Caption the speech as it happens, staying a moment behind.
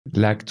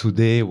like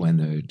today, when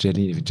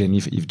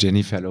if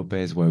Jennifer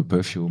Lopez wear a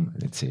perfume,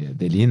 let's say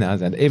Delina,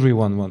 then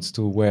everyone wants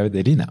to wear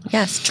Delina.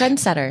 Yes,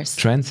 trendsetters.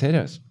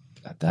 Trendsetters.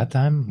 At that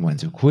time, when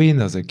the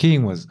queen or the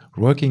king was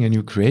working a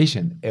new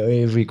creation,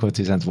 every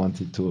courtesan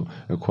wanted to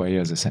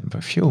acquire the same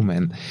perfume.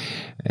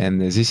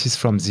 And this is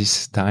from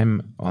this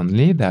time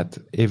only that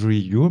every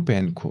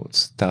European court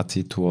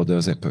started to order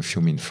their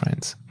perfume in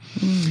France.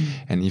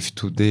 And if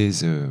today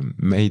the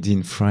made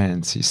in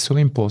France is so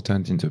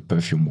important in the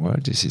perfume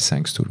world, this is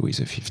thanks to Louis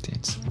XV.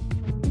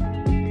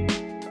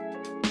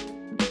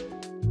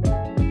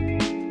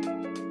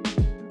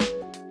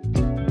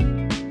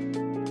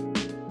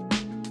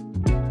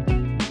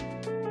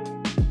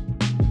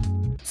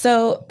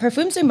 So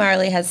Parfums de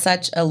Marly has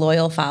such a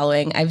loyal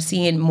following. I've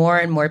seen more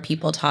and more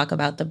people talk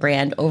about the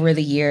brand over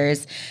the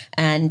years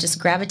and just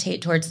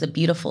gravitate towards the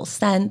beautiful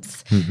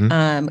scents,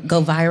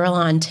 go viral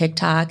on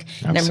TikTok.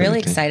 Absolutely. And I'm really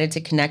excited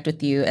to connect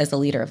with you as the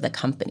leader of the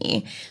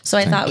company. So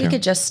I thought we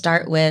could just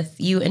start with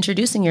you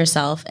introducing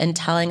yourself and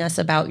telling us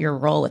about your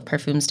role with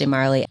Parfums de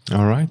Marly.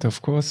 All right,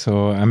 of course.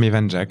 So I'm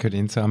Yvan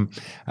Jacqueline. So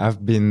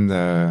I've been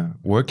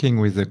working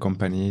with the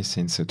company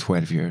since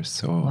 12 years.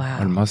 So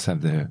almost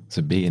at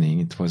the beginning.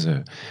 It was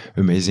a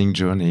amazing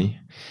journey,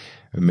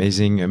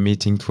 amazing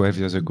meeting 12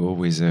 years ago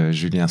with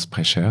Julien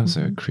Sprecher,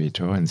 the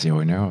creator and the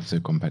owner of the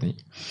company.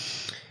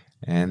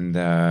 And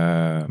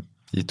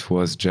it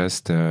was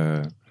just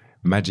a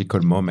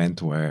magical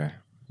moment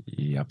where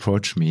he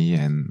approached me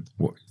and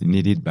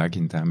needed back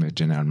in time a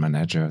general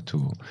manager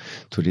to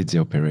lead the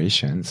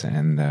operations.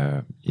 And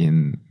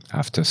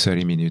after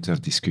 30 minutes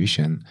of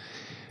discussion,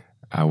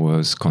 I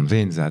was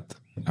convinced that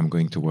I'm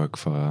going to work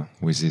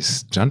with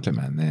this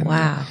gentleman.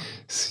 And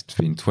it's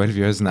been 12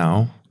 years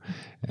now,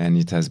 and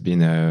it has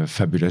been a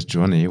fabulous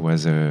journey where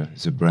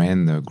the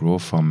brand grew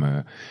from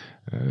a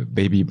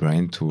baby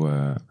brand to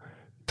a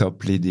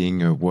top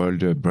leading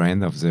world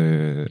brand of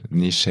the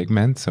niche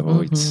segment.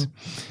 So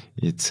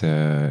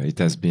it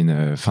has been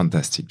a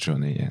fantastic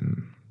journey,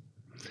 and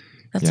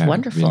that's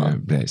wonderful. Been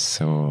blessed.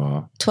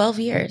 So 12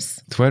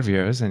 years. 12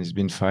 years, and it's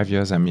been 5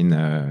 years. I'm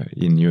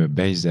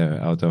based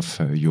out of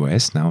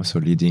US now, so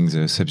leading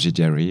the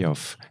subsidiary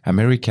of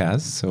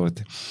Americas. So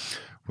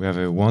we have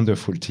a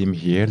wonderful team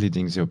here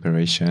leading the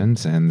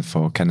operations, and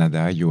for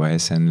Canada,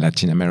 US, and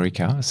Latin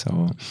America.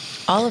 So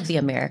all of the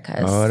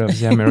Americas. All of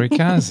the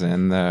Americas,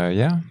 and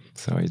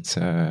so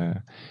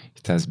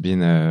it has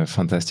been a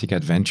fantastic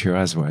adventure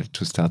as well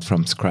to start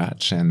from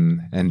scratch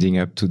and ending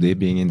up today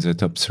being in the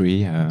top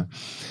 3.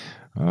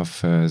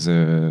 Of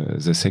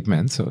the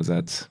segment. So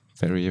that's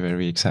very,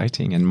 very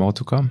exciting, and more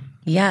to come.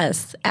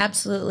 Yes,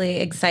 absolutely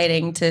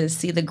exciting to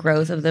see the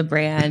growth of the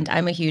brand.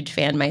 I'm a huge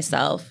fan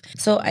myself.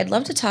 So I'd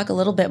love to talk a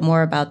little bit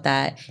more about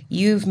that.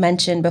 You've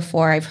mentioned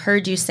before, I've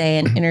heard you say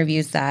in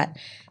interviews that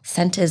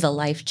scent is a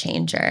life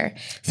changer.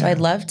 So I'd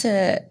love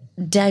to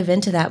dive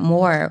into that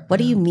more. What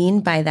do you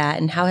mean by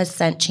that, and how has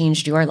scent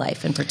changed your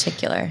life in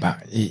particular?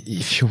 But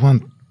if you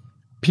want,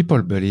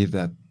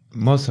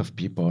 most of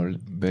people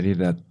believe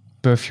that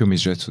perfume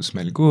is just to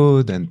smell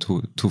good and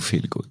to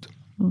feel good.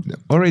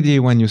 Already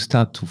when you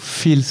start to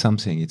feel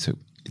something, it's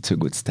a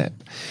good step.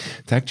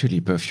 But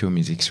actually, perfume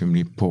is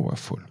extremely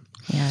powerful.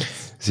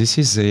 Yes. This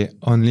is the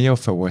only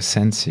of our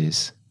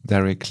senses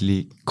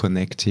directly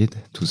connected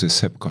to the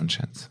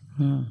subconscious.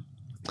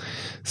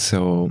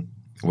 So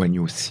when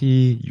you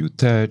see, you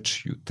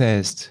touch, you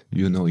taste,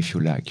 you know if you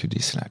like, you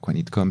dislike. When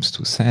it comes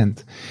to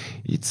scent,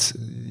 it's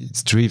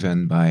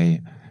driven by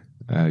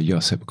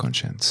your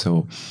subconscious.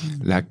 So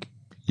like,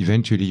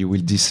 eventually you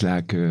will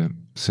dislike a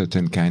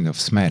certain kind of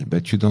smell,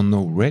 but you don't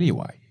know really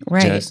why.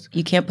 Right.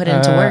 You can't put it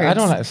into words. I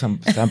don't like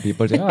some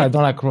people say, I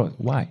don't like rose.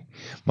 Why?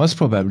 Most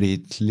probably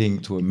it's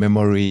linked to a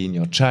memory in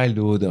your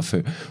childhood of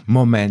a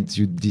moment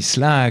you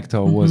disliked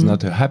or was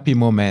not a happy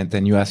moment,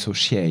 and you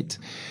associate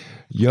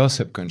your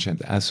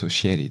subconscious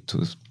associated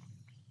to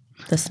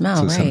the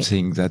smell, to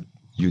something that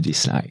you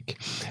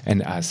dislike.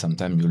 And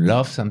sometimes you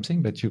love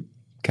something, but you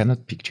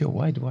cannot picture,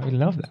 why do I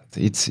love that?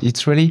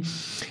 It's really,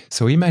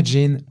 so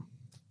imagine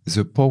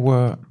the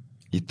power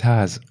it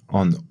has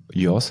on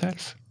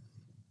yourself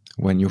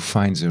when you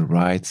find the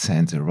right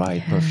scent, the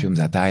right perfume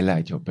that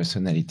highlight your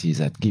personality,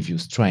 that give you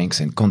strength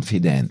and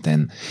confidence,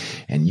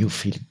 and you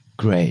feel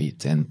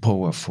great and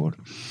powerful.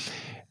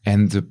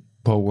 And the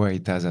power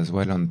it has as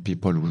well on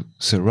people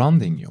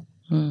surrounding you.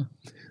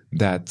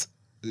 That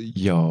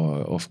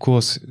of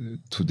course,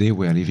 today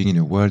we are living in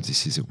a world,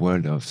 this is a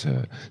world of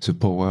the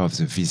power of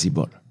the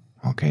visible.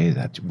 Okay,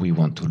 that we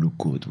want to look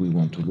good, we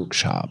want to look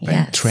sharp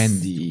and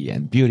trendy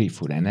and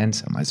beautiful and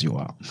handsome as you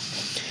are.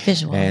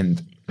 Visual.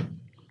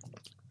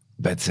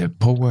 But the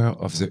power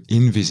of the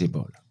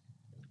invisible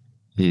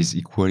is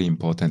equally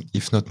important,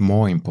 if not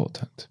more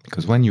important.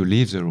 Because when you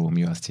leave the room,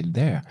 you are still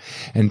there.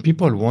 And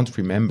people won't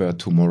remember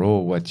tomorrow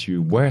what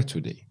you wear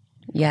today.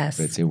 Yes.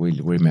 But they will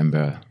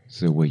remember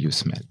the way you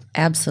smelled.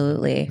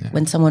 Absolutely. Yeah.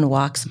 When someone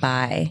walks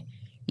by,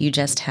 you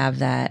just have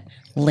that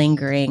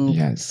lingering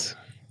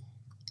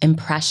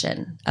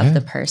impression of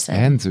the person.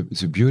 And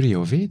the beauty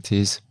of it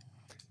is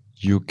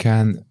you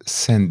can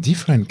send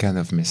different kind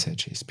of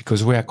messages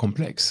because we are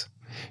complex.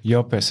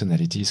 Your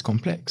personality is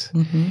complex.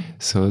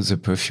 So the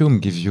perfume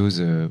gives you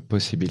the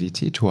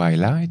possibility to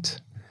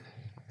highlight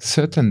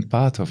certain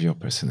part of your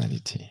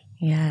personality.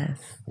 Yes.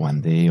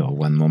 One day or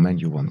one moment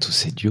you want to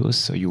seduce,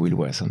 so you will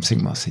wear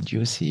something more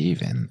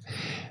seductive, and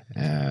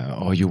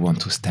or you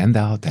want to stand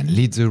out and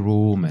lead the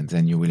room, and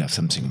then you will have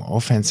something more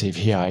offensive.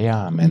 Here I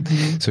am, and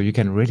so you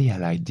can really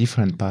highlight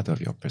different part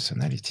of your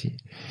personality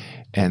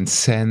and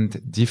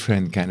send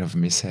different kind of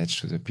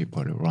message to the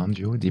people around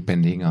you,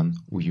 depending on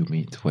who you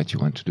meet, what you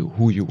want to do,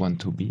 who you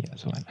want to be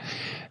as well.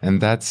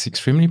 And that's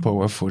extremely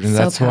powerful. And so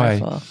that's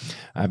powerful.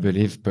 why I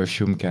believe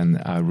perfume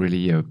can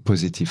really a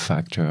positive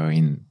factor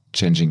in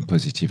changing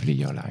positively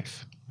your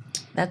life.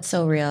 That's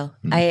so real.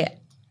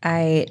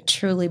 I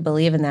truly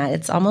believe in that.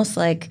 It's almost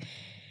like,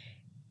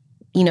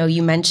 you know,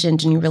 you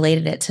mentioned and you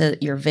related it to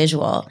your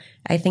visual.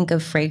 I think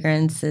of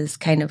fragrance as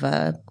kind of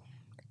a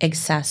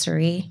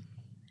accessory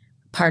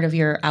part of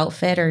your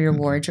outfit or your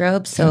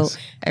wardrobe. So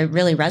it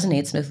really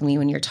resonates with me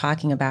when you're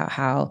talking about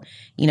how,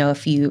 you know,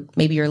 if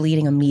maybe you're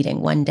leading a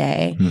meeting one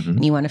day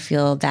and you want to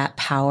feel that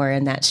power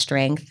and that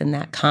strength and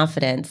that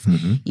confidence,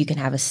 you can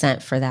have a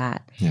scent for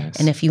that.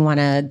 Yes. And if you want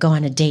to go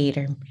on a date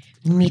or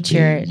meet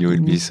your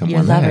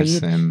lover,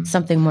 and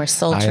something more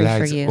sultry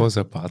for you.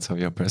 Other parts of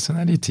your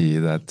personality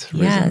that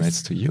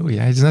resonates to you.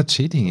 Yeah, it's not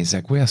cheating. It's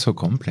like we are so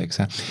complex.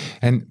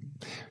 And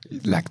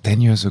like 10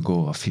 years ago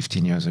or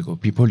 15 years ago,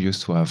 people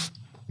used to have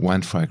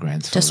one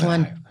fragrance for just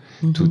one.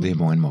 Today,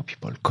 more and more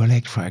people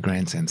collect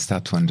fragrance and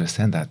start to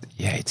understand that,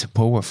 yeah, it's a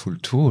powerful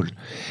tool.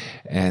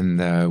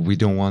 And we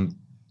don't want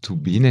to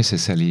be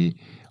necessarily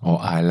or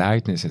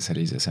highlight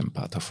necessarily the same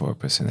part of our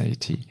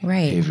personality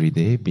every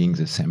day, being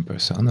the same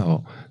person.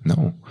 Or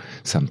no,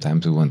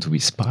 sometimes we want to be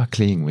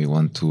sparkling, we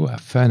want to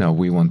have fun, or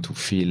we want to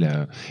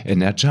feel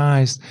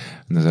energized.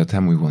 Another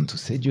time we want to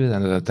seduce,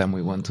 another time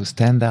we want to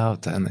stand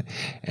out.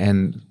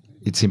 And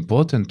it's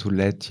important to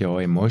let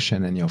your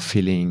emotion and your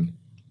feeling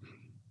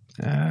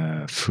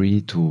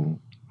free to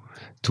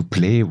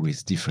play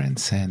with different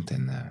scent,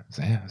 and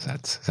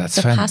that's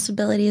the fun.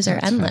 Possibilities are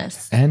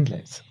endless.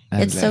 Endless.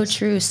 It's so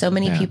true. So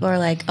many people are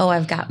like, "Oh,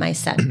 I've got my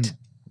scent.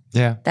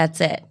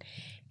 That's it."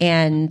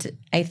 And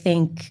I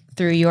think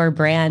through your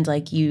brand,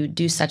 like you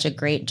do such a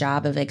great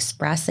job of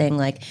expressing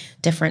like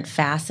different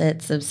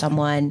facets of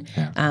someone.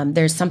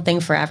 There's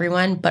something for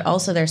everyone, but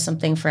also there's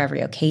something for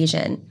every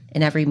occasion,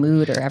 in every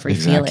mood or every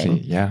feeling.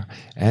 Yeah,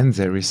 and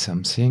there is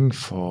something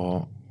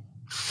for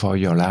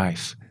your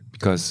life,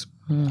 because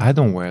I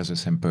don't wear the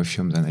same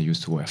perfume than I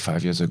used to wear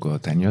 5 years ago,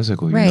 10 years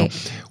ago. You know,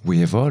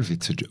 we evolve.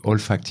 It's an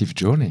olfactive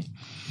journey.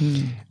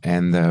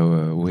 And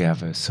we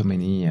have so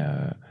many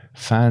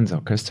fans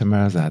or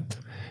customers that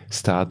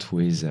start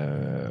with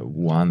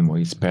one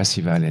with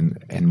Percival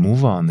and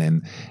move on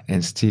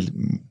and still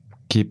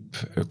keep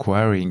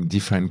acquiring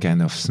different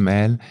kind of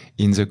smell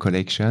in the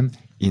collection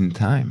in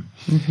time.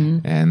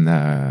 And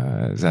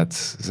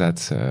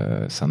that's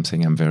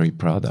something I'm very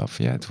proud of,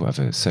 to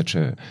have such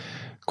a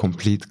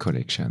complete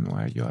collection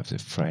where you have the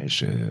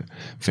fresh,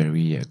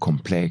 very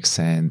complex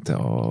scent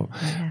or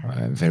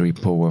very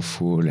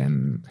powerful,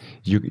 and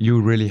you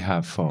really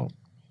have for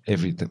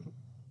every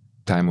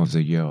time of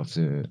the year, of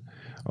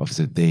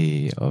the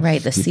day, of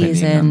the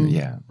season.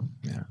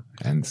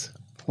 And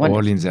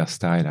all in their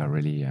style are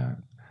really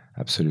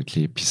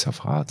absolutely a piece of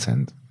art,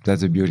 and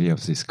that's the beauty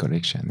of this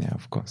collection.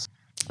 Of course.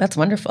 That's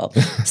wonderful.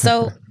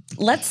 So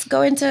let's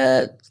go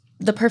into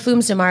the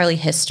Parfums de Marly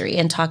history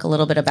and talk a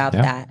little bit about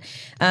that.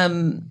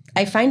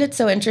 I find it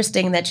so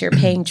interesting that you're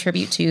paying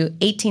tribute to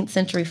 18th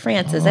century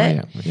France, is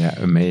it? Yeah,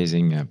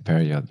 amazing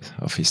period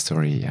of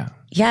history,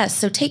 Yes,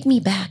 so take me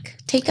back.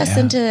 Take us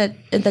into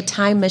the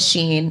time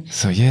machine.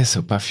 So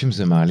Parfums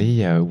de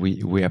Marly,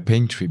 we are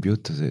paying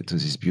tribute to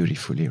this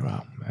beautiful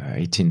era,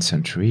 18th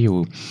century,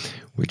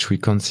 which we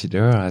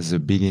consider as the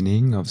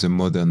beginning of the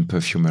modern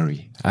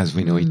perfumery as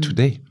we know it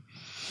today.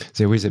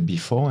 There is a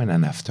before and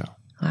an after.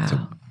 Wow. So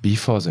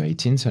before the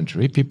 18th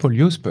century, people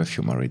used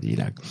perfume already,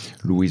 like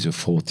Louis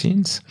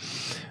XIV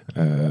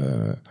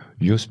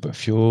used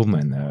perfume,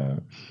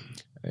 and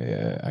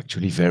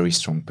actually very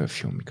strong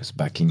perfume, because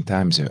back in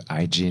time the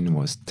hygiene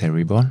was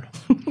terrible.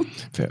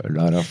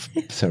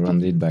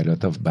 Surrounded by a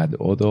lot of bad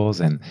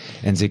odors, and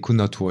they could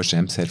not wash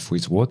themselves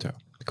with water,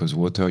 because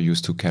water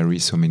used to carry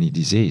so many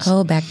diseases.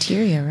 Oh,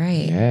 bacteria,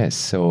 right. Yes,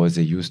 so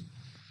they used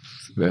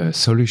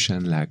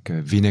solution like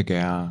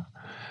vinegar,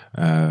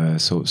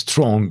 so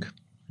strong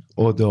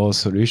odor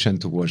solution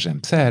to wash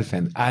themselves,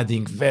 and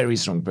adding very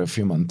strong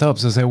perfume on top.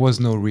 So there was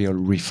no real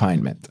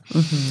refinement.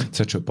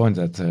 Such a point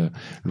that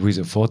Louis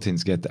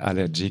XIV get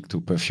allergic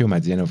to perfume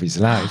at the end of his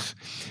life.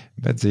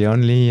 But the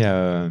only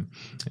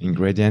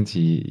ingredient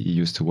he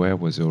used to wear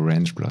was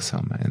orange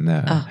blossom. And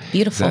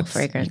beautiful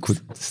fragrance. He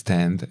could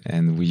stand,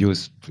 and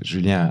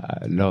Julien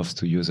loves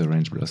to use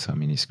orange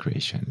blossom in his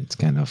creation. It's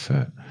kind of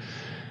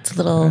It's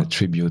a little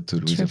tribute to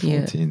Louis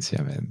XIV.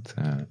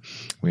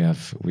 Yeah,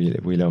 and,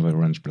 we love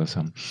orange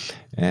blossom,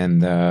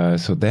 and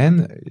so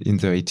then in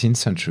the 18th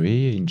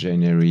century,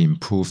 engineering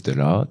improved a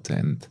lot,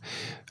 and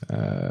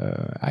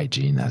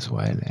hygiene as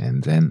well,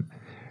 and then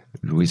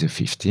Louis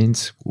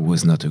XV, who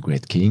was not a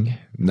great king,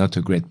 not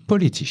a great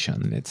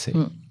politician, let's say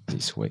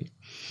this way.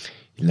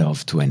 He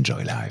loved to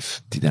enjoy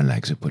life, didn't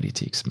like the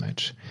politics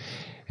much.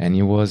 And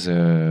he was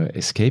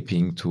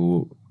escaping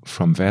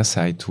from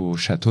Versailles to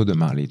Château de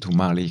Marly, to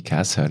Marly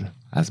Castle,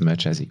 as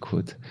much as he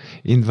could,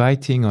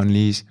 inviting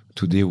only,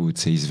 today we would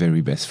say, his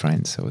very best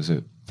friends, so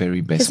the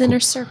very best his inner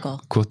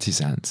circle.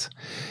 Courtesans.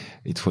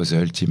 It was the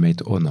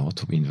ultimate honor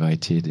to be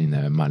invited in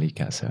Marly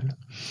Castle.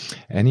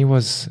 And he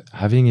was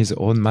having his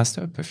own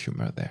master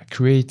perfumer there,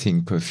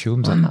 creating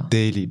perfumes on a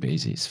daily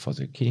basis for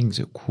the king,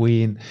 the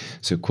queen,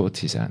 the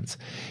courtesans.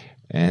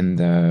 And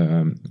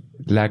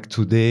like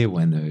today,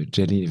 when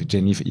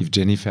if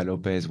Jennifer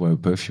Lopez wear a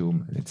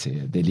perfume, let's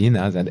say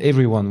Delina, then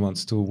everyone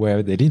wants to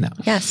wear Delina.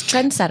 Yes,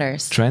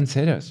 trendsetters.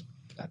 Trendsetters.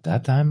 At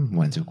that time,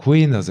 when the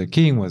queen or the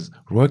king was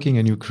working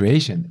a new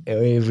creation,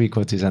 every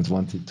courtesan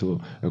wanted to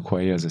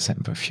acquire the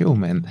same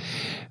perfume.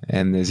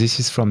 And this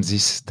is from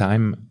this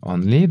time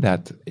only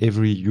that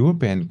every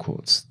European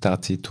court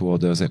started to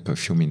order their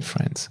perfume in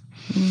France.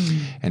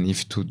 And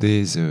if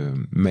today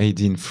the made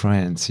in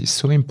France is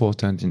so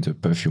important in the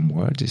perfume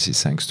world, this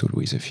is thanks to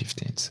Louis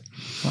XV.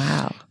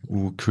 Wow.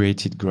 Who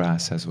created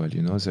Grasse as well,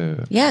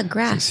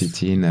 Grasse. The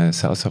city in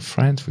south of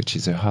France, which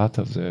is the heart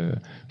of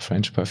the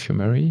French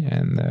perfumery,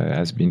 and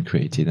has been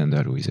created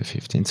under Louis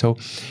XV. So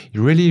it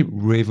really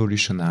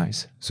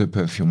revolutionized the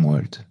perfume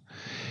world.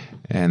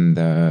 And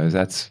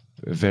that's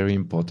a very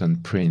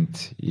important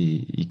print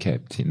he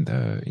kept in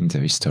the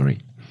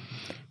history.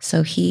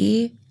 So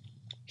he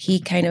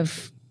kind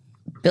of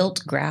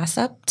built Grasse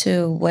up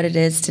to what it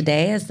is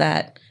today as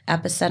that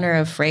epicenter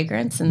of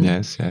fragrance. And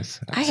yes,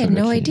 absolutely. I had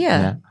no idea.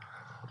 Yeah.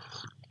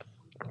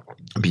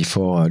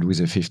 Before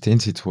Louis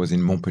XV, it was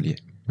in Montpellier.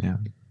 Yeah.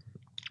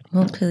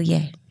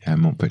 Montpellier. Yeah,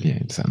 Montpellier.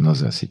 It's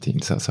another city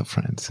in south of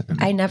France.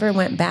 I never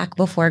went back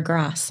before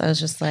Grasse. I was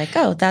just like,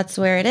 oh, that's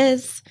where it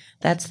is.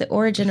 That's the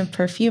origin of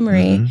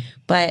perfumery. Mm-hmm.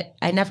 But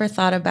I never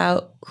thought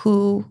about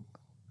who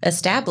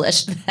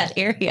established that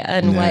area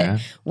and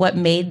what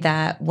made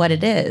that what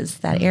it is,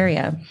 that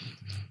area.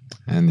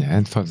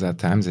 And from that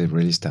time, they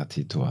really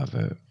started to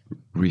have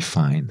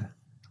refined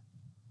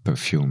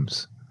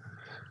perfumes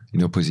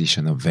in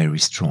opposition of very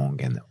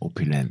strong and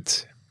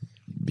opulent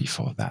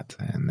before that.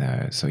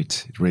 And so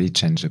it really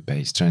changed the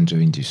pace, changed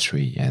the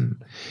industry,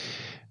 and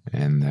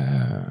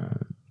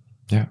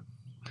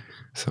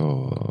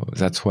so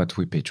that's what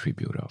we pay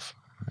tribute of.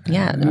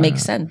 Yeah, it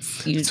makes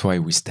sense. That's why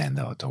we stand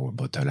out. Our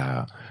bottles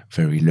are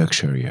very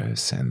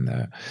luxurious,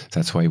 and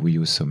that's why we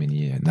use so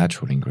many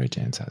natural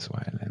ingredients as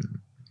well, and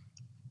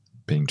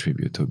paying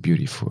tribute to a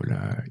beautiful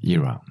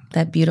era.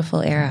 That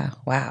beautiful era.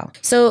 Wow.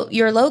 So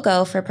your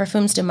logo for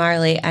Parfums de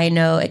Marly, I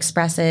know,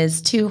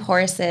 expresses two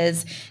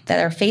horses that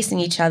are facing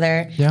each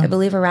other, I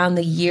believe around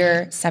the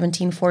year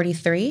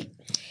 1743.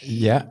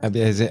 Yeah,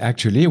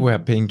 actually, we're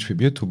paying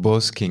tribute to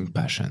both king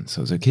passions.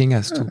 So the king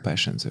has two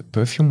passions, the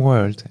perfume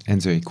world and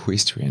the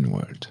equestrian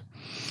world.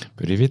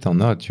 Believe it or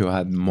not, you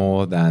had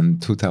more than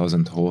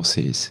 2,000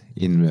 horses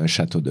in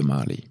Château de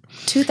Marly.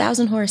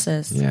 2,000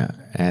 horses? Yeah,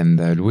 and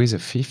Louis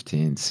XV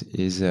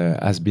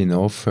has been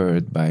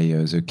offered by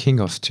the king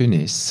of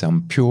Tunis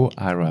some pure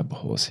Arab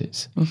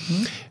horses.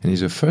 Mm-hmm. And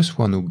he's the first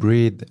one who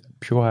bred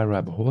pure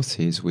Arab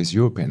horses with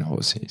European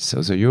horses.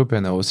 So the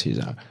European horses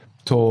are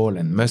tall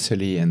and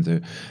muscly, and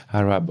the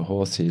Arab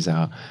horses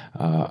are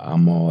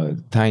more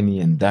tiny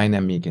and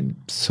dynamic and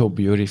so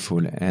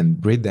beautiful,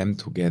 and breed them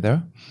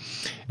together.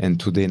 And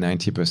today,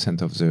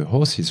 90% of the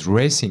horses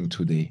racing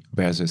today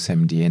bear the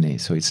same DNA.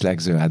 So it's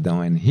like the Adam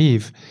and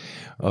Eve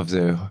of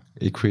the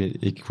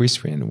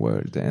equestrian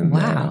world. And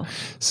wow.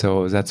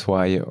 So that's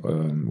why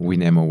we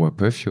name our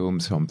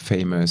perfumes from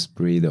famous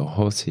breed of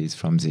horses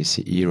from this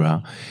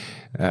era.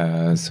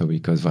 So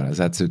because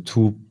that's the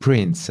two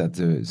prints that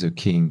the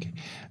king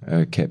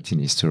kept in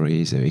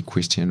history, the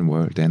equestrian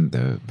world and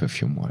the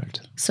perfume world.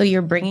 So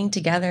you're bringing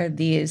together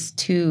these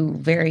two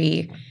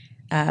very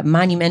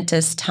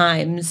monumentous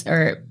times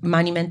or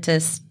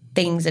monumentous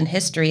things in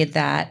history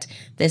that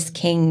this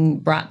king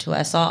brought to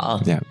us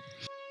all. Yeah.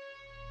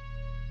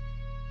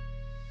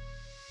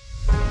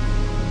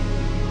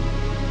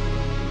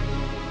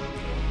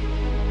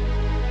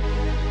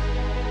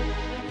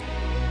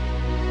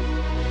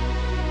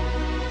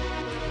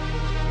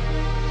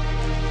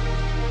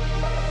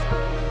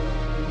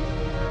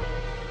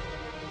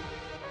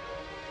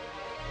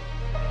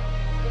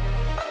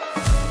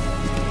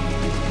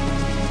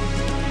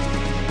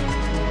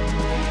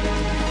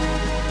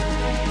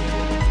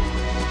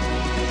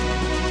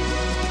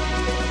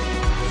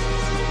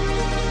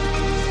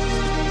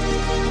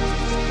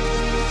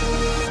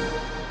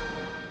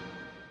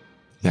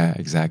 Yeah,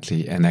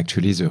 exactly. And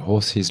actually, the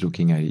horses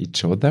looking at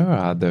each other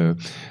are the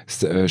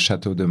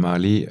Chateau de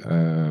Marly,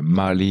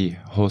 Marly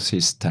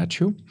horses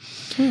statue,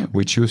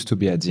 which used to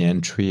be at the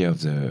entry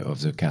of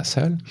the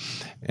castle.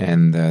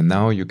 And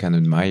now you can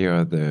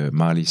admire the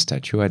Marly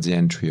statue at the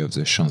entry of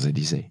the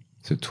Champs-Élysées.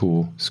 The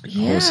two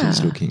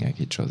horses looking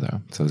at each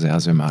other. So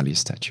there's the Marly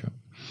statue.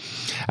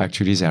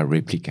 Actually, they are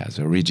replicas.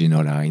 The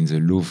original are in the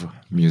Louvre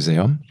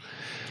Museum.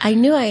 I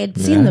knew I had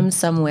seen them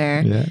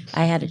somewhere. Yeah.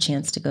 I had a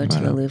chance to go to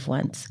the Louvre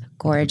once.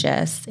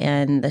 Gorgeous.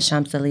 And the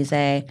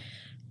Champs-Élysées.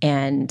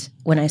 And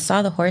when I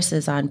saw the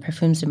horses on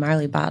Parfums de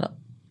Marly bottle,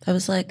 I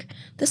was like,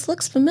 this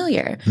looks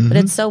familiar. But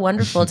it's so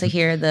wonderful to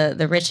hear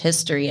the rich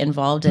history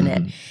involved in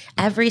it.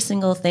 Every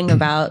single thing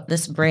about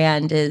this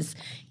brand is,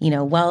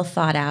 well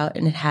thought out,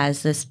 and it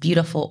has this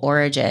beautiful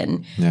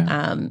origin.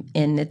 Yeah.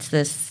 And it's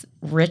this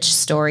rich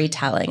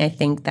storytelling, I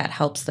think, that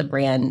helps the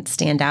brand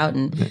stand out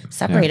and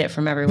separate it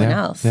from everyone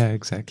else. Yeah,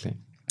 exactly.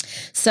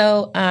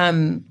 So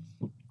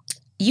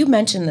you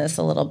mentioned this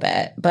a little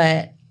bit,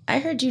 but I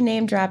heard you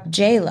name drop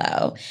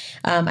J-Lo.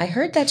 I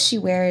heard that she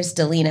wears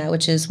Delina,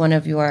 which is one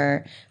of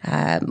your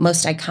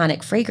most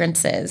iconic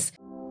fragrances.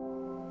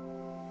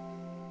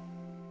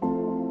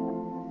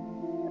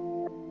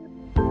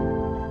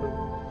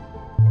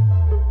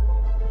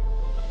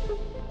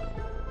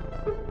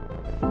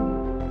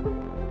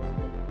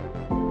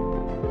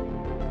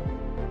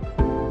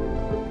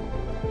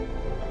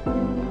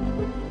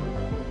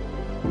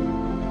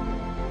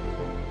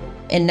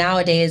 And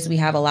nowadays, we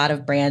have a lot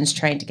of brands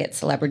trying to get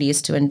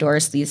celebrities to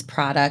endorse these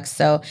products.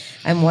 So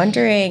I'm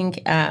wondering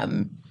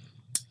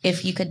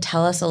if you could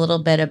tell us a little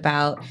bit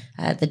about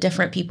the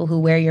different people who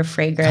wear your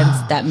fragrance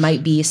that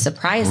might be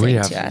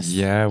surprising to us.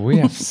 Yeah, we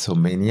have so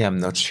many. I'm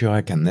not sure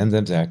I can name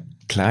them. They're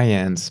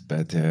clients,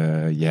 but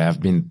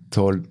I've been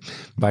told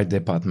by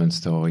department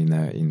store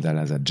in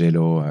Dallas that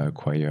J.Lo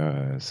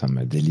acquire some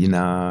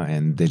Delina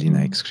and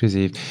Delina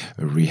exclusive,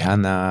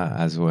 Rihanna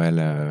as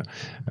well,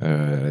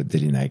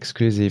 Delina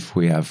exclusive.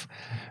 We have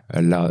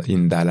a lot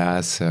in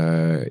Dallas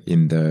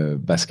in the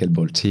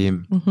basketball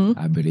team.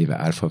 I believe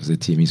half of the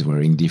team is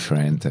wearing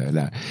different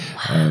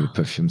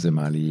Parfums de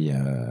Marly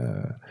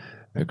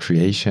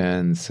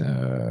creations.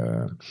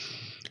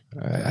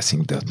 I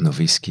think Dirk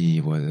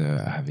Nowitzki was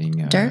having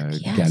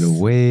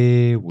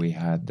Galloway. We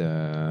had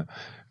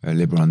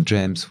LeBron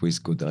James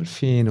with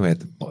Godolphin. We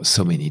had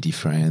so many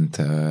different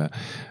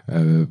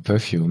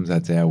perfumes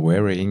that they are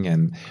wearing,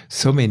 and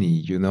so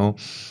many.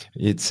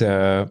 It's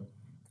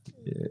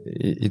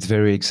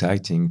very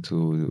exciting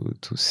to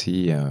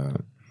see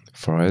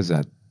for us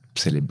that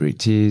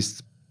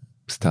celebrities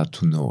start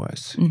to know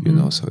us.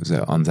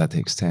 So on that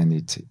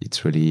extent,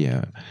 it's really.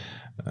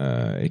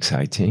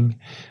 Exciting.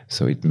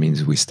 So it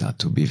means we start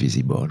to be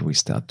visible, we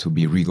start to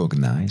be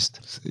recognized.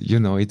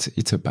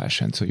 It's a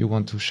passion. So you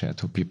want to share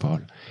to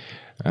people.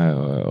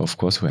 Of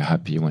course, we're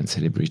happy when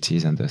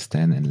celebrities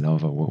understand and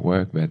love our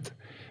work, but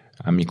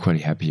I'm equally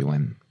happy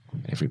when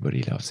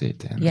everybody loves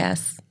it.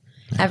 Yes,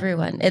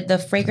 everyone. The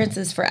fragrance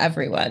is for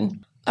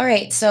everyone. All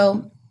right,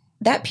 so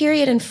that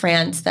period in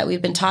France that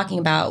we've been talking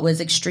about was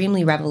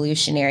extremely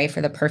revolutionary for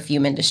the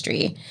perfume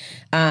industry.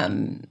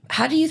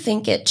 How do you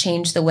think it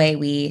changed the way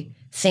we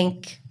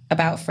think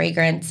about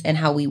fragrance and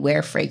how we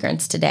wear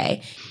fragrance today?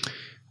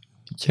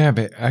 Yeah,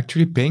 but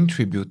actually paying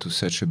tribute to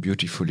such a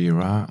beautiful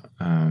era,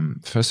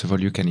 first of all,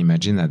 you can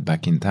imagine that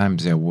back in time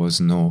there was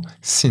no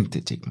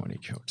synthetic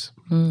molecules,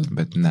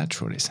 but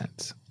natural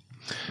essence.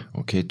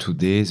 Okay,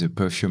 today the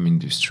perfume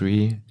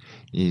industry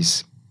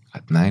is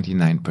at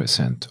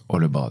 99%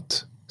 all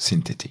about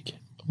synthetic.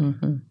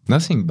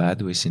 Nothing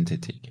bad with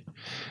synthetic.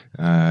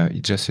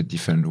 It's just a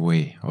different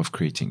way of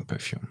creating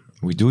perfume.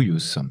 We do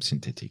use some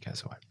synthetic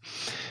as well.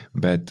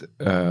 But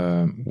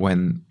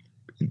when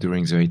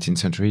during the 18th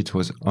century, it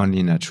was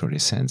only natural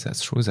essence.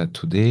 That's true that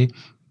today,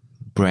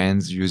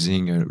 brands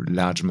using a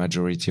large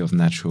majority of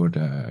natural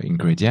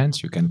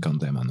ingredients, you can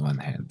count them on one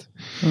hand.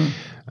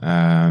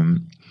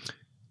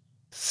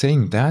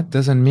 Saying that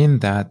doesn't mean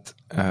that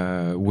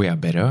we are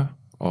better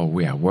or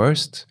we are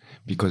worse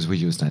because we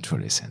use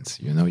natural essence.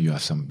 You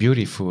have some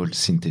beautiful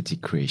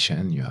synthetic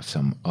creation, you have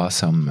some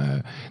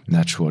awesome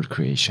natural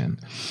creation.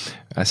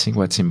 I think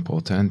what's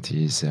important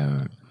is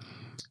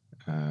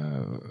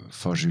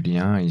for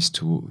Julien is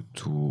to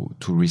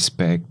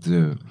respect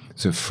the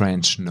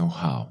French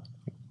know-how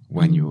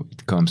when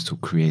it comes to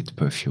create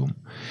perfume.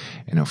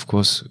 And of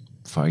course,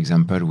 for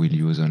example, we'll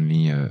use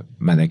only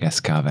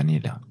Madagascar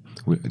vanilla,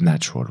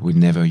 natural. We'll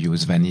never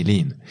use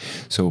vanillin.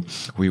 So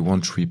we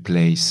won't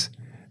replace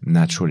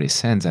natural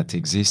essence that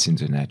exists in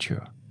the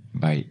nature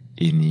by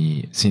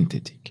any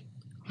synthetic.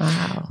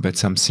 Wow. But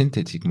some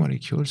synthetic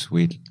molecules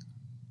will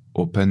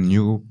open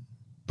new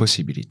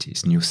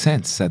possibilities, new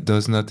scents that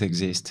does not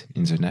exist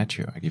in the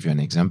nature. I'll give you an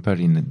example.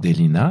 In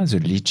Delina, the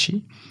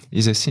lychee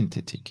is a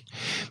synthetic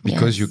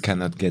because you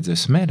cannot get the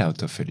smell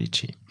out of a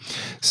lychee.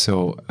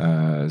 So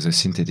the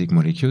synthetic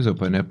molecules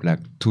open up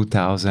like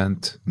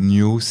 2,000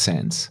 new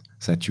scents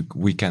that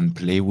we can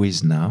play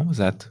with now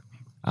that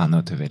are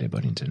not available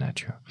in the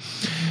nature.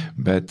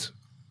 But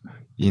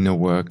in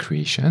our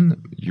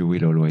creation, you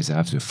will always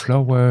have the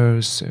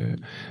flowers,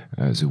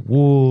 the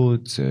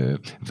wood, the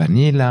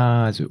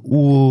vanilla, the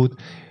wood.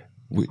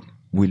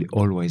 Will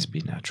always be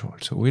natural.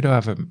 So we don't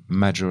have a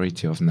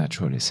majority of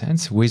natural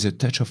essence with a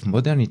touch of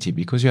modernity,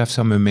 because you have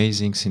some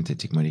amazing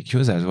synthetic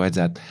molecules as well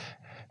that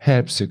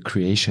helps the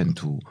creation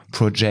to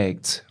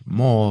project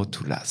more,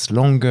 to last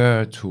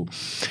longer,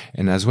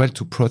 and as well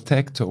to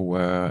protect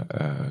our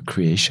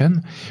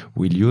creation.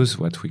 We'll use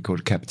what we call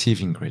captive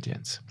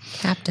ingredients.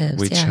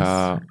 Captives, which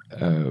are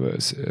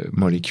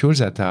molecules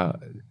that are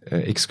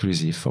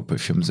exclusive for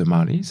Parfums de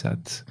Marly,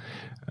 that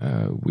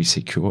we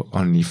secure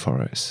only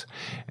for us,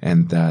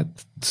 and that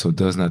so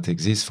does not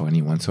exist for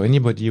anyone. So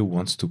anybody who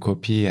wants to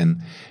copy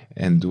and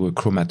do a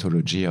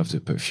chromatology of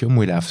the perfume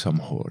will have some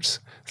holes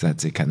that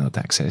they cannot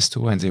access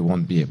to, and they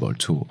won't be able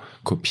to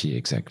copy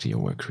exactly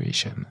our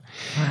creation.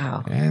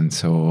 Wow. And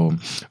so,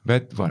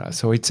 but voilà,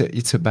 so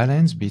it's a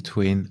balance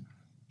between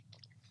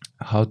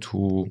how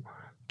to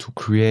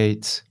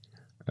create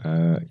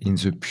in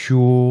the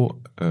pure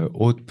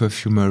haute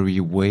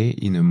perfumery way,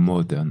 in a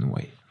modern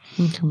way.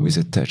 Mm-hmm. With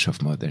a touch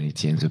of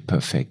modernity and the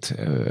perfect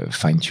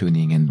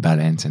fine-tuning and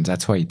balance. And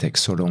that's why it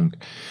takes so long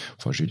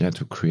for Julien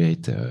to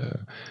create a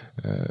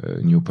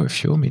new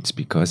perfume. It's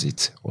because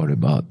it's all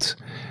about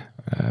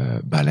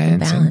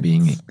balance and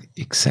being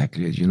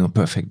exactly,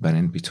 perfect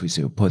balance between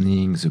the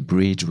opening, the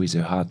bridge with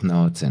the hard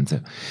notes,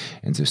 and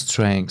the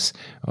strength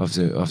of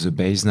the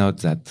base note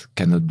that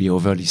cannot be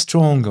overly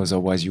strong,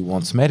 otherwise you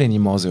won't smell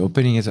anymore the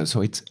opening.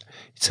 So it's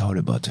all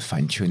about the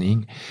fine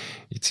tuning.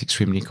 It's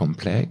extremely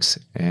complex,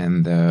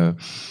 and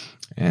that's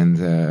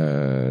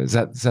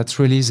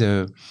really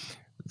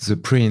the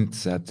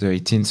print that the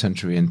 18th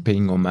century, and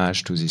paying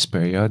homage to this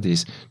period,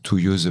 is to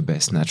use the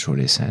best natural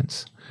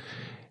essence.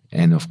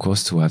 And of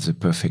course, to have the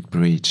perfect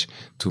bridge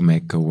to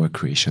make our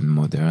creation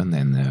modern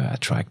and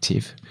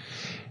attractive.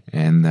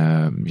 And,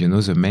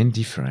 the main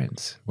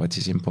difference, what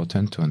is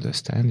important to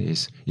understand,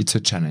 is it's a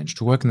challenge.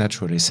 To work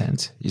natural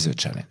essence is a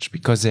challenge,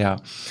 because they are,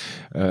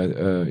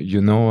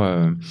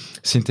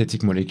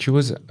 synthetic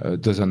molecules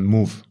doesn't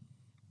move.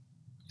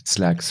 It's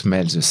like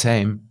smells the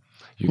same.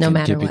 You no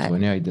can keep what. it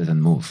 1 year, it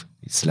doesn't move.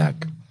 It's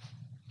like,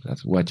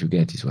 that's what you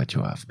get is what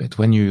you have. But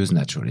when you use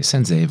natural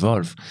essence, they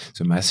evolve.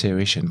 The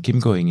maceration keep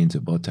going in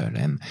the bottle,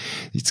 and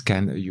it's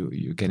kind of,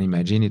 you can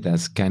imagine it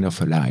as kind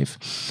of alive.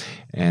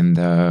 And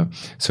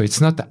so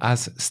it's not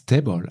as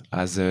stable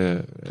as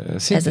a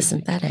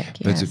synthetic.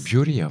 Yes. But the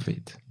beauty of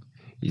it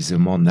is, the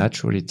more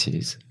natural it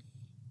is,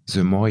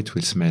 the more it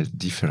will smell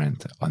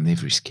different on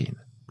every skin.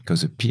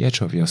 Because the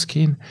pH of your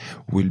skin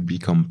will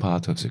become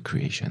part of the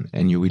creation,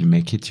 and you will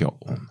make it your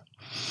own.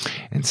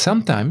 And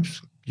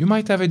sometimes you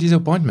might have a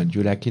disappointment.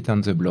 You like it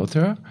on the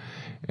blotter,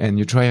 and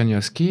you try on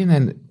your skin,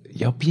 and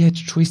your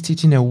pH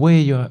twisted in a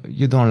way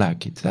you don't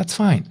like it. That's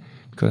fine,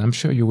 because I'm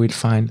sure you will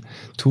find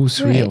 2,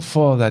 3, or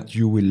 4 that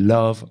you will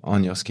love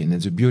on your skin.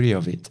 And the beauty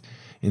of it,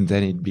 and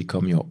then it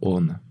becomes your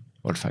own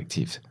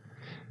olfactive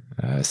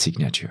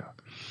signature.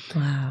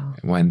 Wow.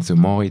 When the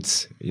more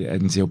it's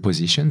in the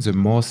opposition, the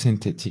more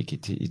synthetic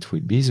it will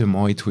be, the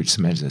more it will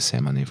smell the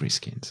same on every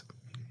skin.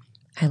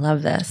 I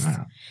love this.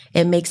 Wow.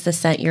 It makes the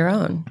scent your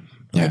own.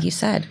 Like you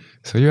said.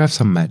 So you have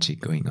some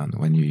magic going on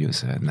when you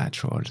use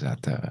natural,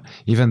 that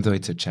even though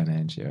it's a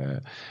challenge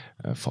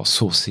for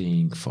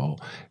sourcing,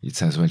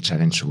 it's as well a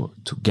challenge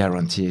to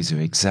guarantee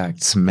the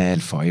exact smell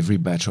for every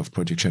batch of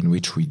production,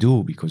 which we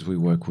do, because we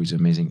work with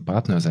amazing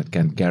partners that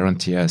can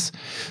guarantee us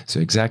the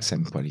exact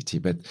same quality.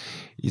 But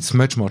it's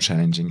much more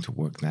challenging to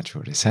work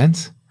natural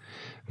essence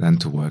than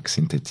to work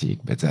synthetic,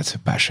 but that's a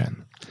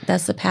passion.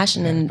 That's the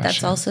passion, and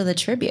that's also the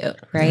tribute,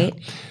 right?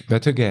 Yeah.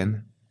 But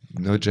again,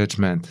 no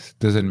judgment.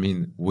 Doesn't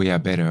mean we are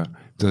better.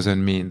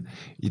 Doesn't mean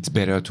it's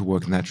better to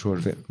work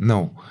natural.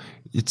 No,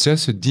 it's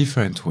just a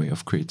different way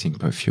of creating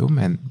perfume.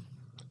 And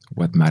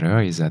what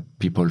matters is that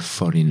people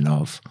fall in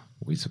love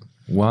with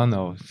one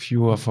or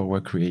few of our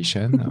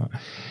creation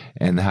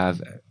and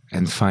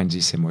find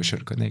this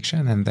emotional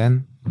connection. And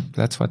then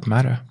that's what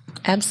matters.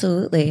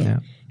 Absolutely. Yeah.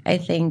 I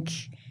think,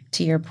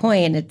 to your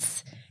point,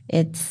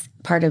 it's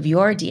part of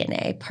your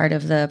DNA, part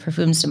of the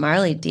Parfums de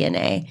Marly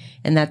DNA.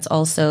 And that's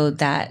also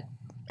that,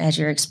 as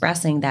you're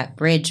expressing, that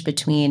bridge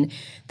between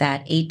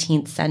that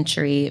 18th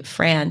century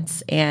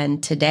France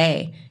and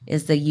today,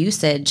 is the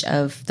usage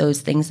of those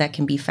things that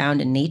can be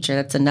found in nature.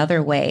 That's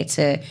another way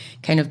to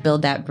kind of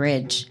build that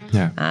bridge.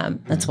 Yeah.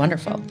 That's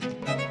wonderful.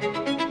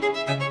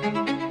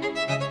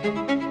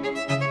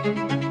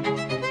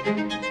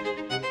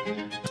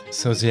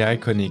 So the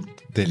iconic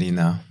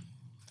Delina,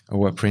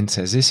 our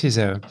princess, this is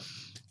an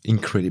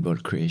incredible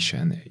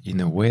creation in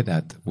a way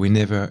that we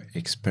never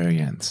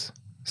experience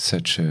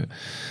such a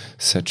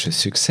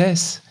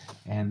success,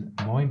 and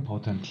more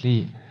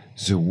importantly,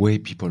 the way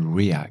people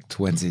react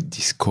when they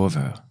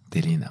discover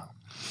Delina.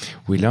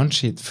 We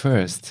launched it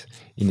first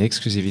in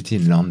exclusivity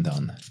in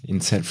London, in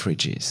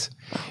Selfridges.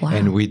 Wow.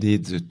 And we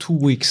did the 2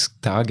 weeks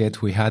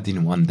target we had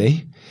in 1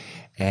 day,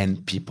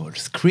 and people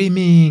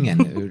screaming,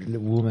 and a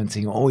woman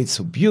saying, "Oh, it's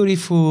so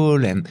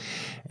beautiful," and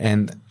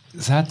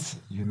that,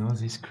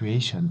 this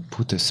creation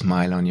put a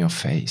smile on your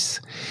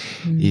face.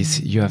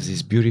 You have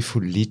this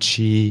beautiful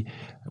lychee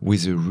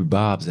with a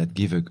rhubarb that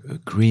give a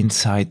green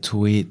side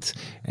to it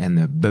and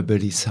a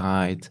bubbly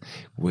side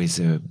with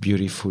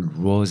beautiful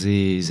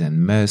roses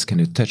and musk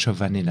and a touch of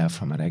vanilla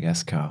from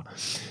Madagascar.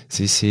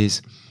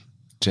 This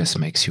just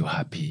makes you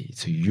happy.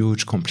 It's a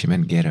huge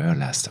compliment getter,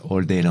 lasts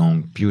all day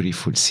long,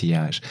 beautiful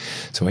sillage.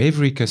 So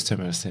every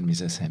customer tell me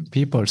the same.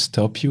 People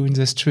stop you in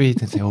the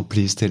street and say, oh,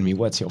 please tell me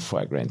what's your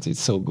fragrance. It's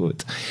so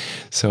good.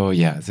 So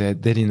yeah, the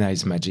Delina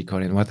is magical.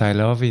 And what I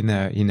love in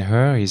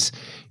her is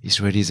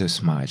really the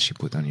smile she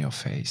put on your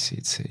face.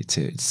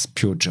 It's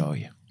pure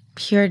joy.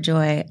 Pure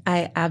joy.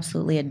 I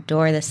absolutely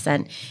adore this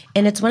scent.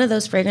 And it's one of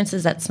those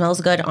fragrances that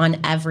smells good on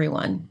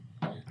everyone.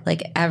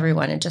 Like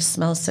everyone. It just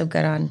smells so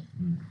good on...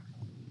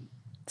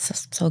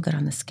 So good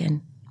on the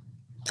skin.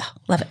 Oh,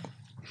 love it.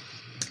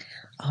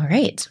 All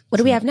right. What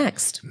do we have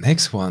next?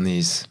 Next one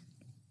is,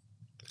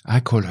 I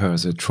call her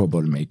the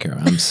troublemaker.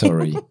 I'm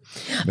sorry.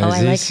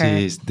 But this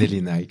is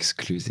Delina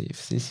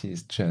exclusive. This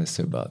is just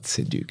about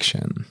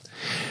seduction.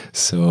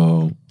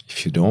 So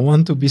if you don't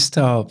want to be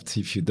stopped,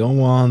 if you don't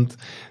want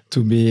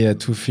to be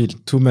to feel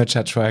too much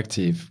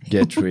attractive,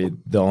 get rid.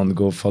 Don't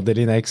go for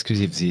Delina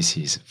exclusive. This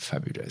is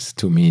fabulous.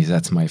 To me,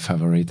 that's my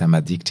favorite. I'm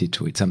addicted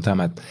to it.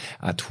 Sometimes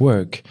at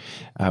work,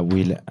 I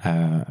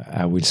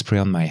will spray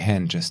on my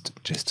hand just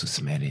to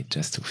smell it,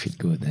 just to feel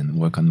good and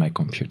work on my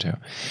computer.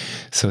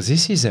 So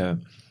this is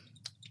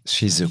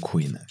she's a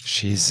queen.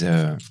 It's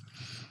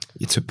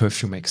a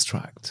perfume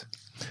extract.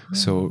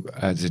 So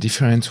the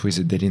difference with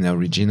the Delina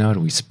original,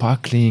 with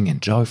sparkling and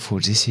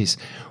joyful, this is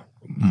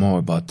more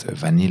about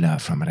vanilla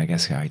from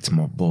Madagascar. It's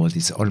more bold.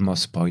 It's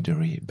almost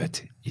powdery,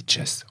 but it's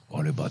just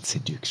all about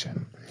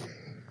seduction.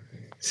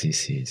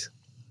 This is...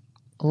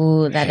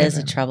 Oh, that is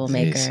a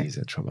troublemaker. This is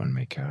a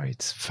troublemaker.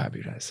 It's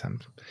fabulous.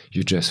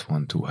 You just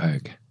want to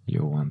hug.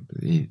 You want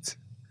it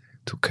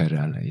to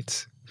cuddle.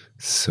 It's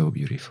so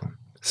beautiful,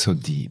 so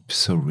deep,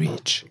 so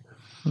rich.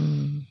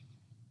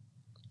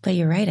 But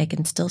you're right. I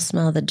can still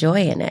smell the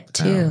joy in it,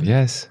 too.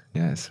 Yes.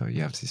 So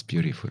you have this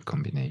beautiful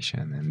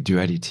combination and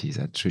duality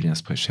that Julien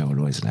Sprecher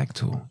always like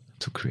to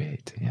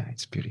create. Yeah,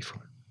 it's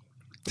beautiful.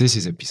 This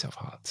is a piece of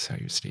art,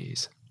 seriously.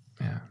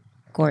 Yeah.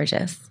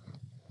 Gorgeous.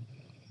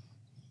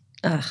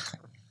 Ugh.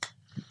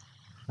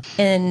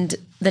 And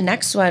the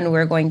next one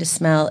we're going to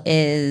smell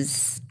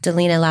is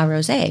Delina La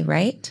Rosée,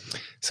 right?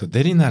 So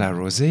Delina La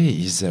Rosée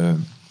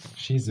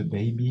she's a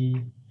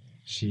baby.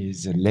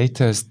 She's the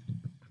latest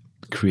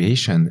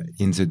creation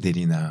in the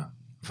Delina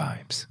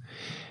vibes.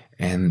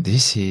 And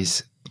this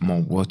is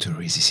more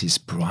watery. This is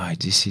bright.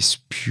 This is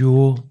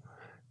pure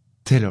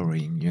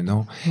tailoring,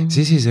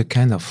 This is a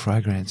kind of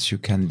fragrance you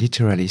can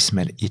literally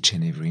smell each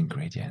and every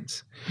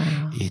ingredient.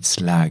 Wow. It's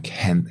like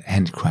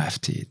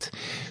handcrafted,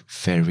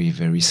 very,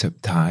 very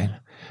subtle,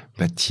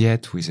 but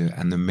yet with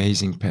an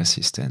amazing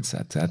persistence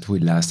that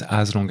will last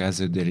as long as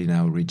the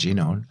Delina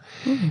original,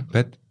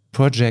 but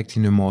project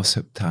in a more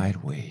subtle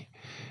way.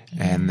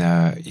 And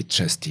it's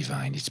just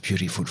divine. It's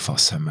beautiful for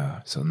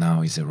summer. So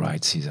now is the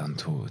right season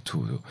to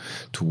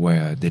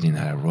wear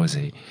Delina La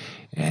Rosée.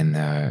 And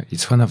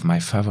it's one of my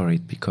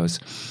favorite because,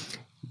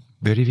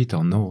 believe it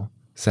or no,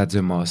 that's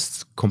the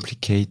most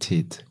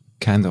complicated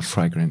kind of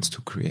fragrance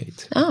to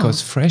create. Oh.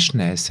 Because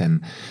freshness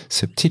and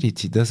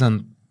subtlety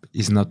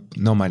is not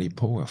normally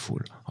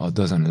powerful or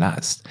doesn't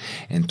last.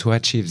 And to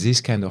achieve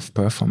this kind of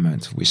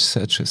performance with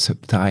such a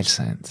subtle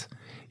scent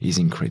is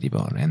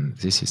incredible, and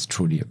this is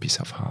truly a piece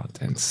of art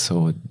and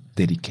so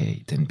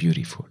delicate and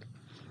beautiful.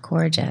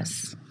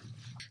 Gorgeous.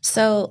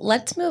 So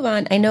let's move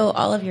on. I know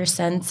all of your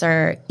scents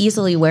are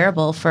easily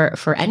wearable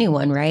for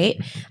anyone, right?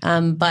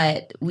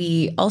 But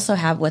we also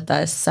have with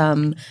us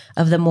some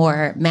of the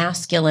more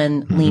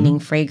masculine-leaning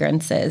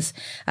fragrances.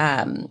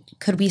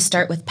 Could we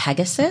start with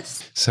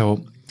Pegasus?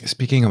 So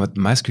speaking about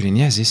masculine,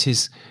 yes, this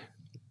is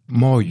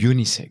more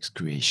unisex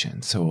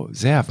creation. So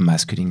they have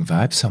masculine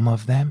vibes, some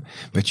of them,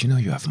 but you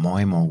have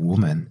more and more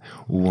women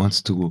who wants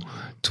to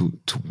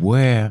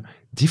wear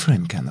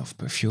different kind of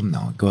perfume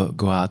now,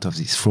 go out of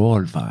these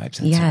floral vibes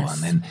and so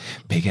on. And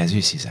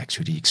Pegasus is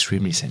actually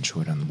extremely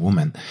sensual on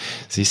women.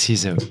 This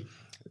is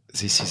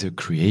a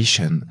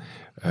creation,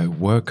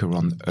 work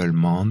around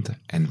almond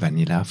and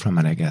vanilla from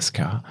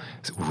Madagascar.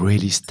 It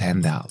really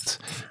stand out.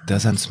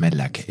 Doesn't smell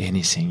like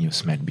anything you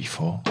smelled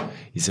before.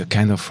 It's a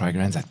kind of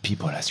fragrance that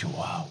people ask you,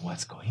 wow,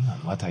 what's going on?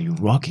 What are you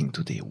rocking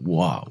today?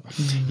 Wow.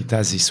 It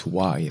has this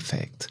wow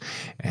effect.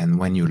 And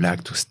when you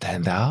like to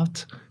stand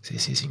out,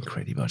 this is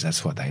incredible.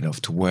 That's what I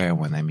love to wear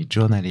when I meet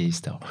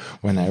journalists or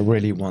when I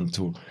really want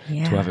to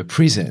have a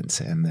presence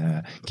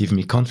and give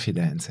me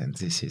confidence. And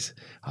this is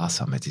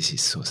awesome. And this is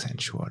so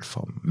sensual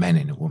for men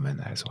and women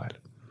as well.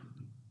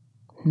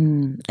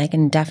 I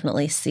can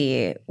definitely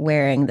see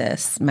wearing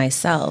this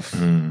myself.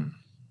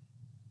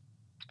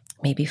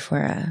 Maybe for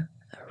a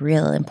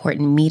real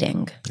important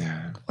meeting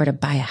or to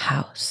buy a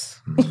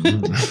house.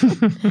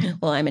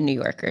 Well, I'm a New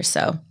Yorker,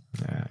 so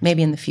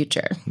maybe in the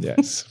future.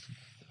 Yes.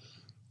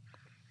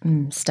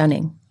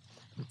 Stunning.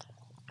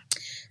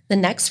 The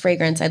next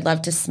fragrance I'd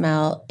love to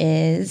smell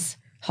is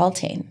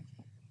Haltane.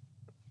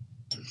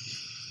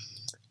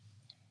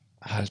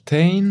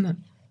 Haltane,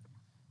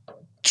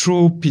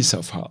 true piece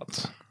of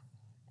heart.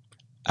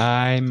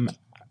 I'm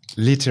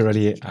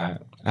literally, I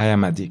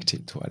am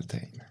addicted to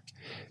Haltane.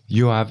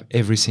 You have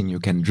everything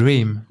you can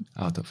dream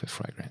out of a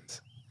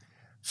fragrance.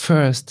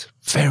 First,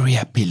 very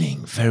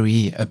appealing,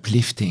 very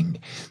uplifting,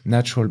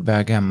 natural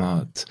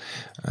bergamot,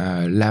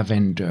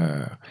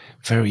 lavender,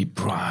 very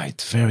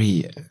bright,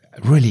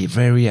 really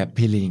very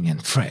appealing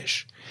and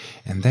fresh.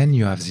 And then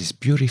you have this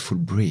beautiful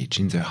bridge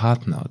in the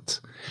heart note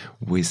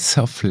with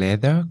soft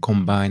leather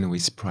combined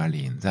with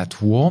praline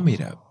that warm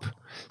it up,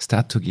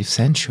 start to give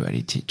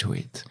sensuality to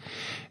it.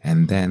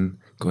 And then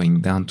going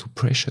down to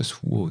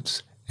precious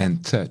woods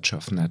and touch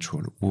of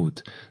natural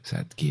wood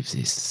that gives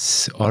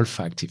this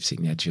olfactive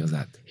signature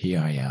that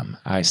here I am,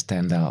 I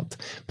stand out,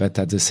 but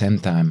at the same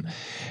time,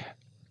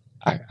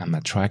 I'm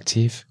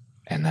attractive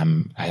and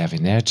I have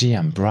energy,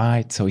 I'm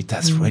bright, so it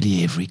has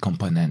really every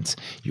component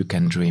you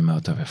can dream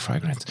out of a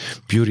fragrance.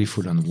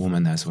 Beautiful on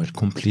women as well,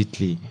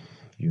 completely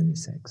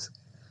unisex.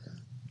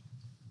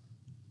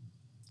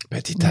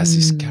 But it has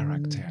this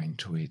character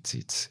into it.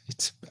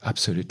 It's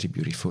absolutely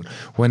beautiful.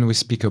 When we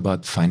speak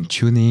about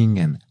fine-tuning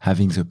and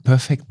having the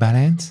perfect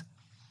balance,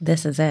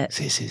 this is it.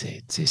 This is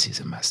it. This is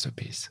a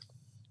masterpiece.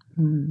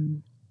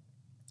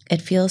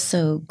 It feels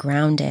so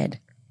grounded.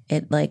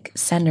 It like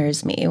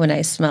centers me when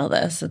I smell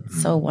this.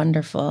 It's so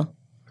wonderful.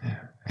 Yeah.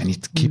 And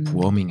it keeps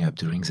warming up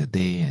during the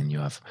day, and you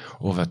have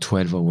over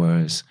 12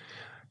 hours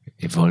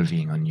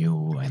evolving on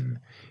you and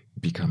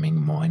becoming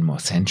more and more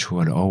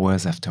sensual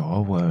hours after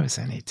hours,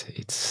 and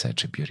it's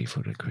such a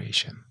beautiful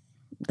recreation.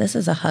 This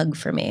is a hug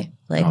for me.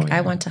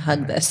 I want to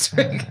hug this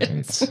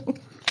fragrance.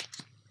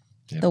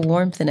 The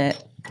warmth in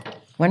it.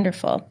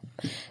 Wonderful.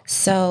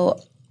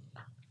 So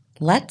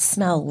let's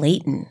smell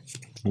Layton.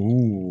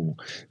 Ooh,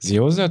 the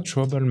other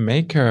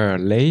troublemaker,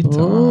 Layton.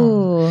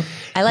 Ooh,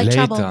 I like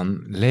trouble.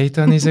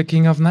 Layton is a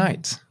king of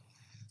nights.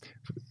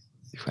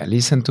 If I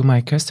listen to my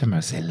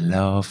customers, they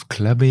love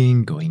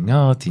clubbing, going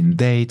out in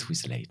date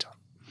with Layton.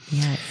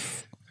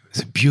 Yes.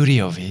 The beauty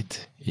of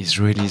it is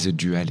really the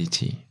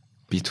duality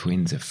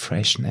between the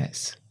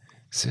freshness,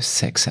 the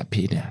sex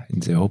appeal in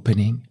the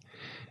opening,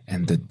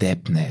 and the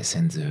depthness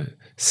and the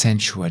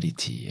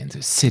sensuality and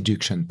the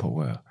seduction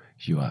power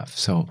you have.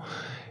 So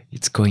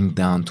it's going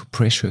down to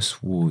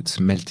precious woods,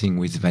 melting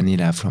with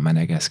vanilla from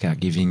Madagascar,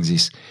 giving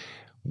this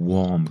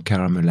warm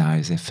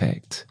caramelized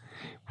effect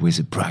with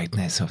the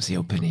brightness of the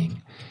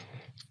opening.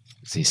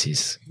 This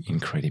is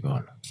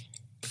incredible.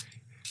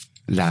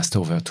 Last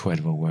over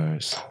 12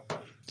 hours.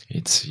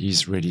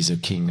 He's really the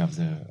king of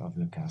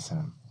the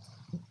castle.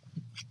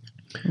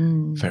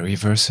 Very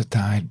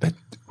versatile, but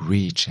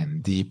rich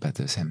and deep at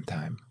the same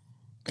time.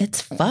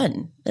 It's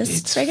fun.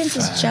 This fragrance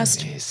is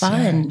just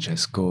fun.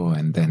 Just go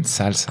and then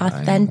salsa.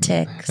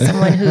 Authentic.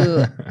 Someone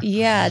who,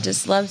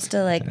 just loves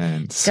to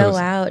go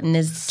out and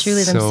is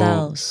truly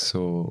themselves.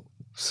 So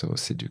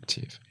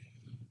seductive.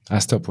 I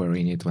stop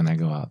wearing it when I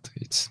go out.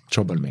 It's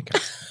troublemaker.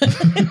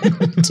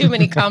 Too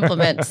many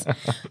compliments.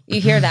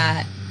 You hear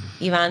that?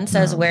 Yvan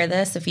says, wear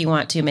this if you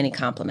want too many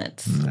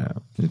compliments. No,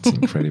 it's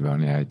incredible.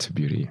 It's a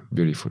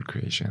beautiful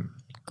creation.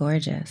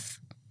 Gorgeous.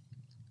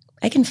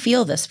 I can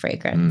feel this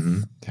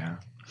fragrance. Yeah.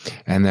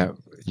 And,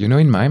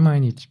 in my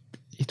mind,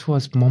 it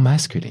was more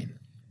masculine.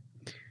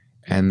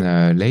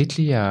 And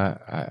lately,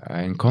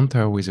 I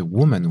encountered with a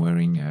woman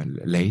wearing a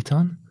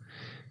Layton.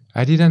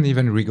 I didn't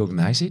even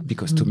recognize it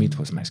because to me it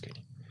was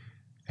masculine.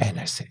 And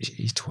I said,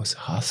 it was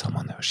awesome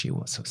on her. She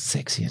was so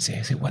sexy. And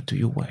I said, what do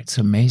you wear? It's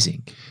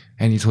amazing.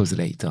 And it was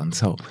Layton.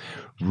 So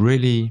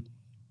really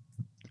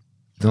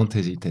don't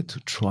hesitate to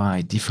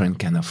try different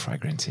kind of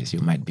fragrances. You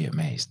might be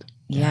amazed.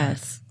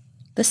 Yes.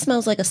 This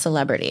smells like a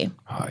celebrity.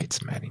 Oh, it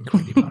smells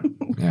incredible.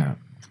 Yeah.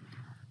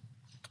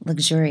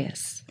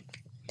 Luxurious.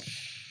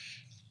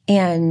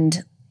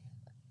 And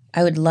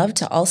I would love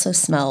to also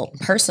smell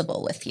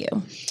Percival with you.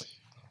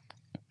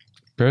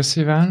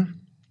 Percival,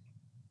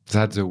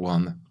 that's the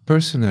one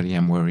personally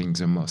I'm wearing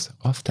the most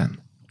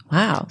often.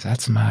 Wow.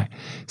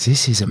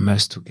 This is a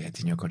must to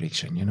get in your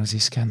collection.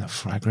 This kind of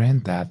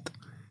fragrance that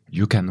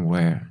you can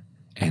wear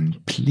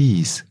and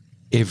please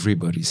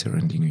everybody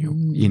surrounding you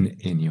in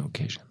any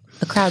occasion.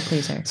 A crowd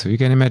pleaser. So you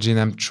can imagine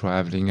I'm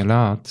traveling a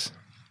lot.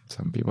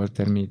 Some people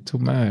tell me too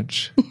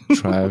much,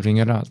 traveling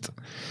a lot.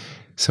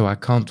 So I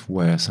can't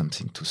wear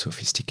something too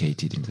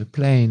sophisticated in the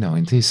plane or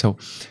in this. So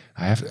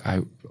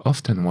I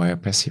often wear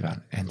Percival,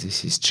 and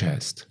this is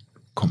just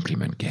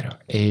compliment getter.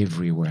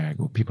 Everywhere I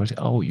go, people say,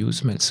 oh, you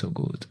smell so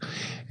good.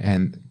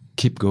 And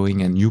keep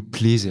going, and you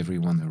please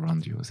everyone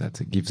around you. That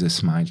gives a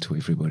smile to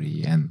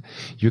everybody. And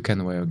you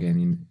can wear again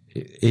in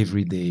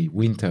every day,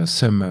 winter,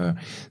 summer.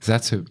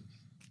 That's a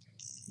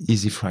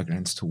easy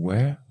fragrance to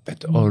wear,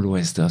 but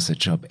always does the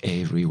job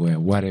everywhere,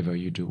 whatever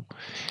you do.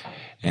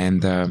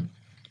 And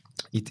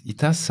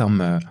it has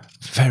some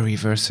very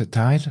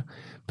versatile,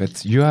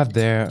 but you have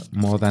there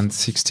more than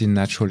 16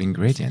 natural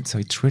ingredients. So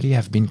it really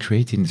have been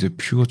created in the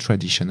pure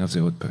tradition of the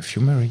haute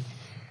perfumery.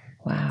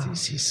 Wow.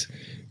 This is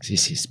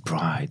this is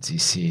bright.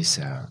 This is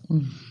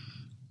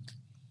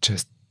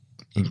just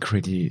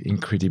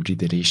incredibly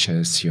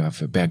delicious. You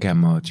have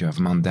bergamot, you have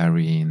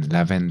mandarin,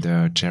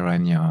 lavender,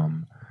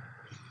 geranium,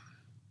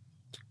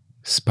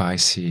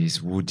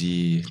 spices,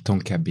 woody,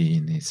 tonka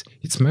bean.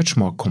 It's much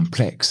more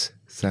complex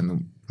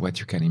than what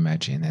you can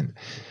imagine. And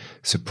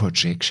the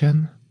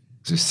projection,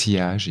 the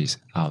sillage is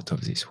out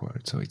of this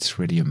world. So it's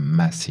really a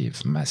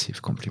massive,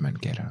 massive compliment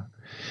getter.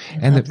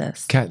 I love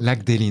this.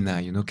 Like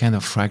Delina, kind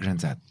of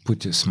fragrance that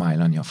put a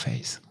smile on your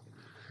face.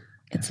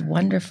 It's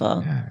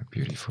wonderful. Yeah,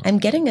 beautiful. I'm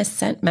getting a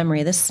scent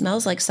memory. This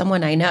smells like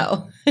someone I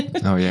know.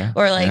 Oh, yeah?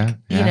 Or like,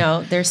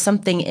 there's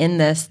something in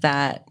this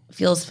that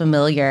feels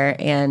familiar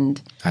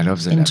and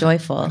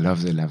joyful. I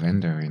love the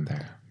lavender in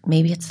there.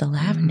 Maybe it's the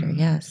lavender,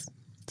 yes.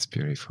 It's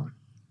beautiful.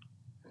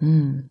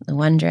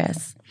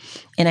 Wondrous.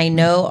 And I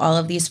know all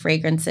of these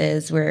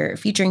fragrances we're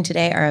featuring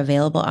today are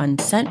available on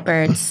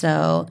Scentbird.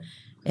 So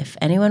if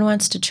anyone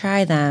wants to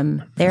try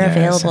them, they're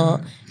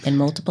available in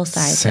multiple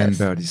sizes.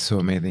 Scentbird is so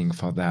amazing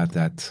for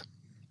that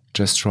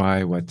just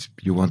try what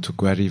you want to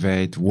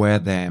cultivate, wear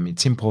them.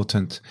 It's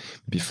important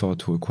before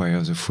to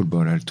acquire the full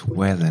bottle to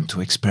wear them, to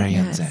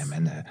experience them.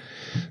 And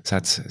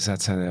that's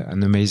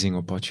an amazing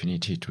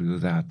opportunity to do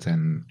that.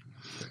 And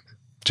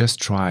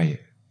just try,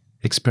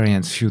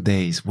 experience few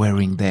days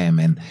wearing them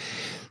and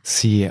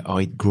see how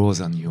it grows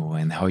on you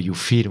and how you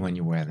feel when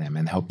you wear them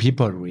and how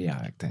people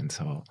react. And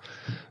so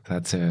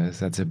that's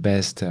the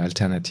best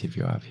alternative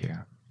you have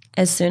here.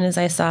 As soon as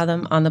I saw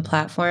them on the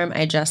platform,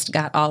 I just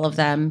got all of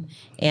them,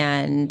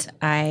 and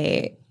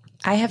I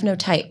have no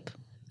type.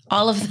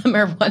 All of them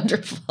are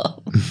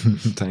wonderful.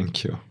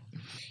 Thank you.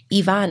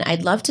 Yvan,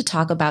 I'd love to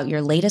talk about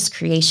your latest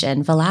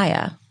creation,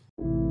 Valaya.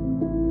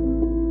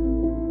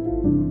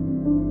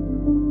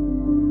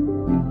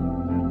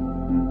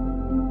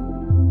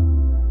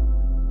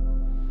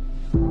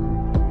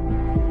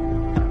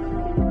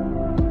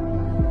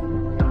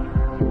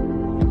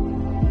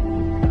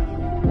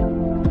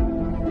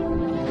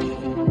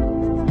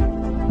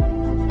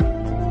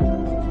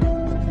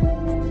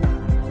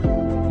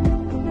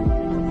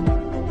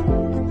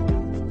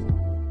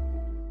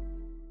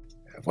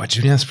 What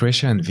Julien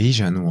Sprecher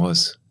envisioned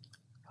was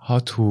how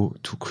to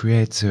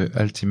create the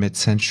ultimate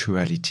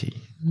sensuality.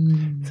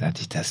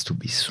 That it has to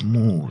be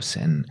smooth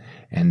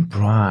and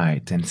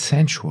bright and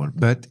sensual,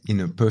 but in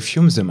a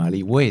Parfums de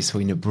Marly way, so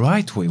in a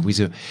bright way with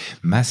a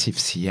massive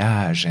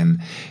sillage, and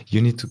you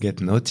need to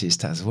get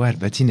noticed as well,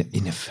 but in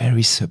a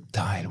very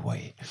subtle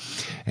way.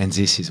 And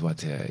this is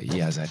what he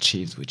has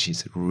achieved, which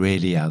is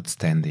really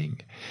outstanding.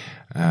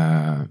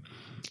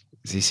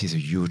 This is a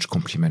huge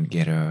compliment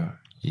getter.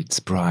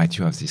 It's bright.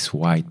 You have this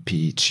white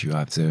peach. You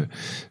have the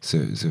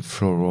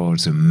floral,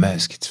 the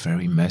musk. It's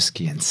very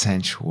musky and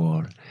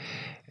sensual.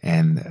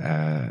 And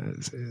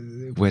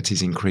what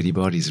is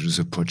incredible is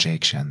the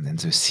projection and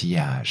the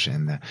sillage.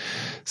 And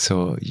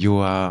so you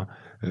are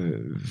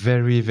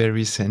very,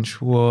 very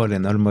sensual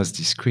and almost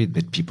discreet,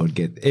 but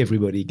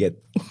everybody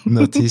get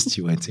noticed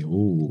you and say,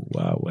 "Oh,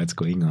 wow, what's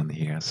going on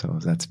here?" So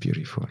that's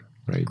beautiful.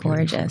 Very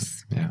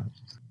gorgeous. Beautiful. Yeah.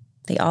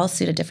 They all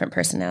suit a different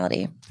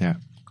personality. Yeah.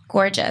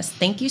 Gorgeous.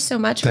 Thank you so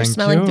much for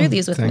smelling through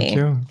these with me. Thank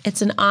you.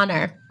 It's an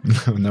honor.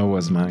 No, it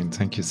was mine.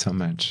 Thank you so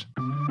much.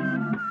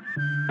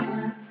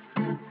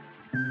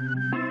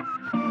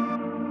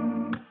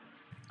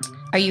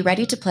 Are you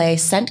ready to play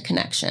Scent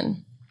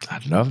Connection?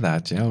 I'd love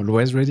that. Yeah,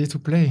 always ready to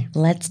play.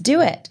 Let's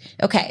do it.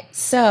 Okay,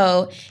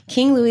 so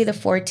King Louis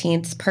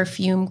XIV's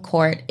perfume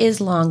court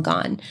is long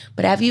gone.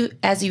 But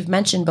as you've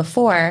mentioned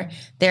before,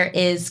 there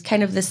is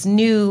kind of this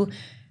new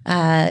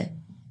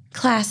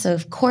class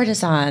of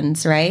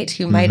courtesans, right,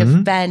 who might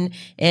have been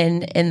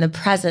in the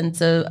presence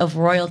of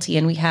royalty,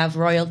 and we have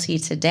royalty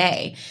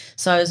today.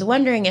 So I was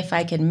wondering if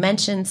I could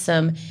mention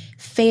some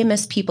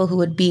famous people who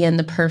would be in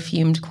the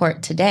perfumed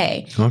court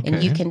today. Okay.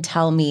 And you can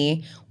tell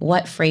me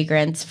what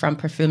fragrance from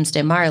Parfums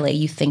de Marly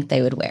you think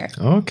they would wear.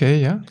 Okay,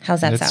 yeah.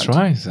 How's that sound?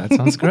 Let's try. That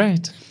sounds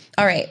great.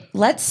 All right,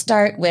 let's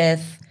start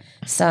with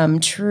some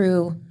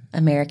true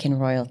American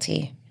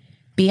royalty.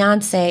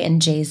 Beyonce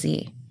and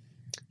Jay-Z.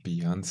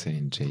 Beyonce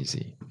and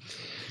Jay-Z.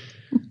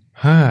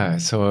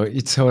 So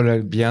it's all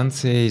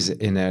Beyonce's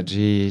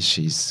energy.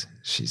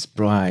 She's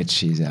bright.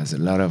 She has a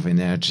lot of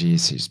energy.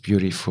 She's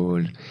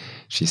beautiful.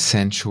 She's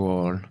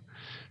sensual.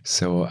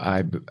 So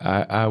I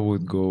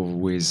would go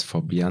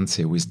for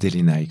Beyonce with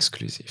Delina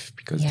Exclusive,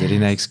 because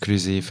Delina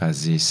Exclusive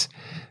has this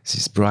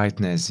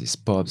brightness, this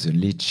pop, the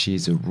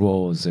lychee, the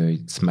rose.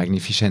 It's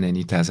magnificent, and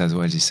it has as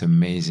well this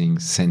amazing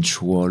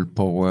sensual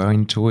power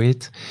into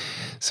it.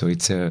 So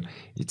it's a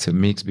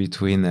mix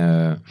between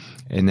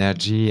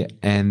energy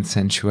and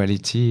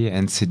sensuality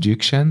and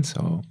seduction.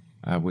 So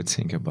I would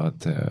think about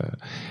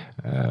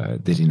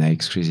Delina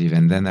Exclusive,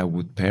 and then I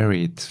would pair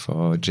it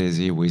for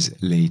Jay-Z with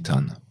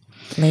Layton.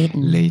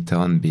 Late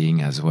on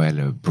being as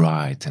well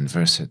bright and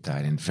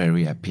versatile and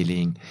very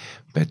appealing,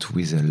 but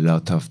with a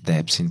lot of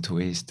depth into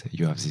it.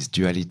 You have this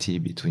duality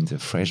between the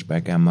fresh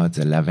bergamot,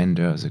 the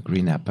lavender, the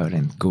green apple,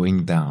 and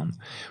going down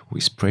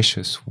with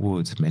precious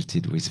woods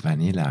melted with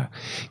vanilla,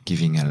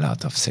 giving a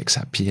lot of sex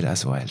appeal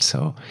as well.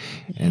 So,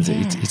 and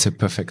it's a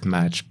perfect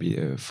match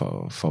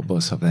for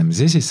both of them.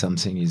 This is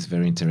something is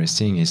very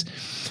interesting, is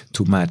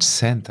to match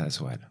scent as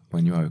well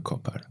when you are a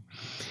couple.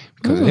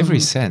 Because every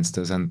scent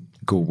doesn't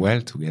go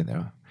well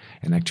together.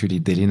 And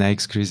actually, Delina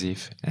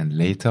exclusive and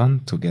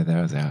Layton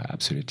together, they're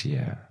absolutely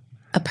a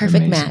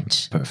perfect amazing.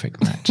 Match.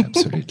 Perfect match,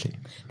 absolutely.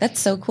 That's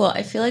so cool.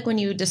 I feel like when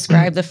you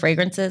describe the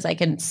fragrances, I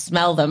can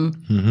smell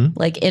them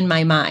like in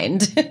my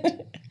mind.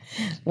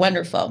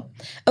 Wonderful.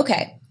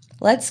 Okay,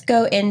 let's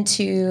go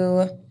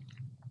into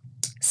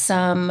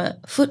some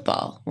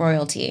football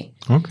royalty.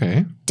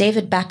 Okay.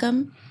 David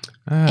Beckham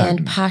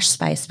and Posh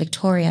Spice,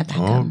 Victoria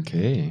Beckham.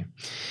 Okay.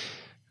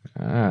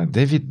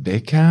 David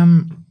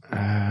Beckham,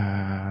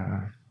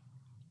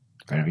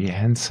 very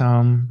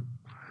handsome,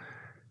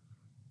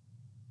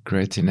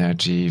 great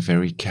energy,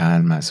 very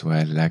calm as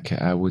well. Like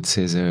I would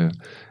say the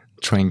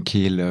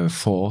tranquil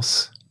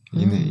force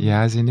he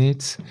has in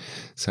it.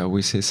 So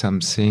we say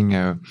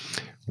something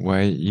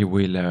where he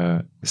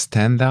will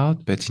stand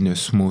out, but in a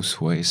smooth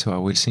way. So I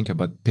will think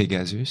about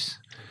Pegasus.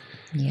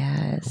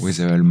 Yes. With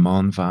the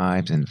almond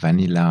vibes and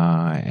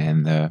vanilla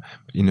and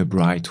in a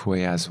bright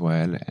way as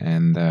well.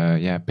 And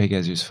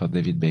Pegasus for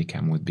David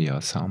Beckham would be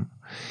awesome.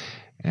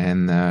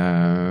 And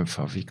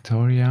for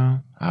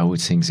Victoria, I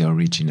would think the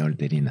original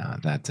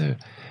Delina, that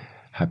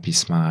happy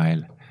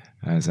smile,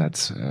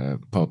 that's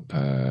pop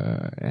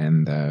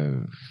and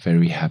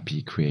very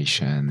happy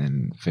creation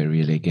and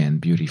very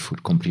elegant, beautiful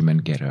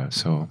compliment getter.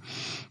 So,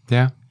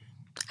 yeah.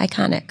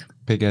 Iconic.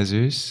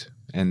 Pegasus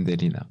and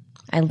Delina.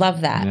 I love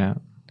that. Yeah.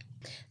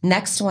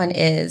 Next one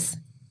is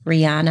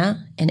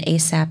Rihanna and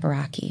A$AP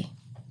Rocky.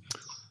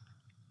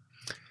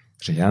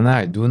 Rihanna,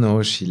 I do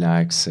know she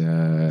likes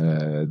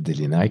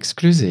Delina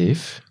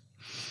exclusive,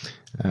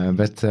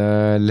 but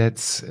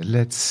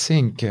let's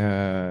think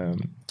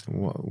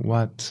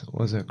what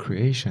other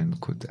creation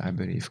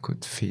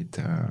could fit.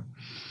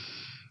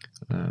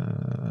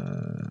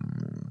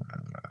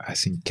 I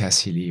think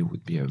Cassidy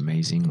would be an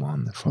amazing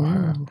one for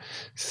her.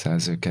 So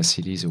the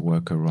Cassidy is a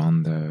work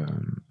around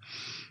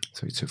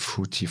so it's a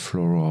fruity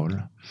floral,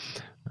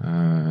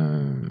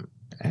 and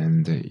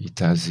it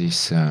has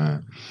this,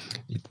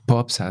 it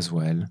pops as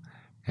well,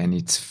 and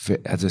it's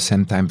at the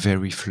same time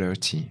very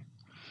flirty.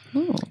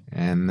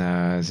 And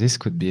this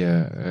could be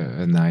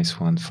a nice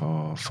one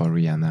for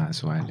Rihanna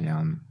as well,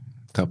 on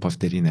top of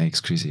Delina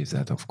exclusive,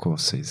 that of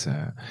course is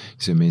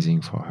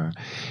amazing for her.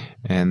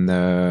 And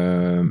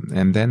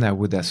then I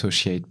would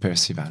associate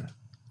Percival.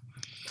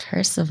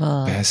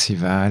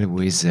 Percival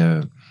with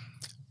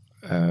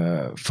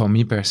for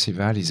me,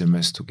 Percival is a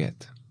must to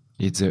get.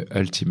 It's the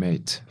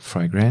ultimate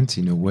fragrance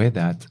in a way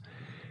that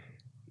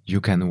you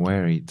can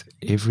wear it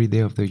every day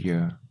of the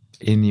year,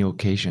 any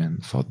occasion,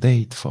 for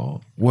date,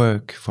 for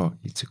work,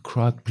 it's a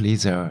crowd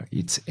pleaser,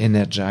 it's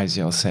energize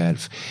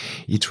yourself.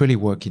 It really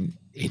works in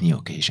any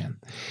occasion.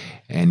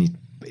 And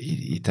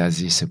it has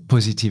this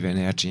positive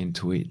energy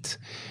into it,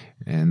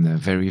 and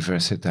very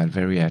versatile,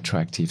 very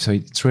attractive. So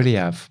it's really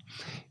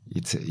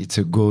it's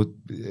a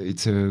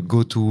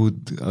go-to,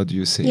 how do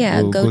you say?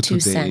 Yeah, go-to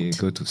scent.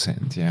 Go-to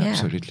scent, yeah,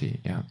 absolutely,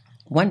 yeah.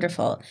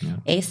 Wonderful. Yeah.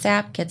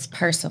 A$AP gets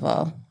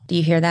Percival. Do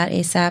you hear that,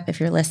 A$AP, if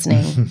you're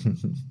listening?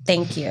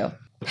 Thank you.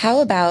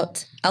 How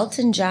about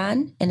Elton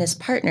John and his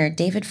partner,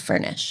 David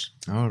Furnish?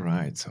 All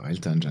right, so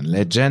Elton John,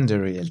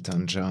 legendary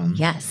Elton John.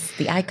 Yes,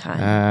 the icon.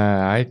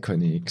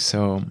 Iconic.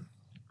 So,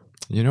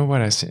 you know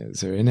what I say?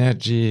 The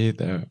energy,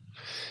 the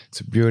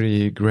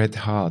beauty, great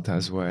heart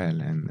as well,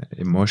 and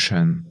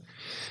emotion.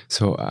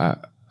 So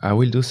I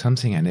will do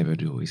something I never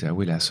do, is I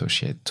will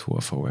associate two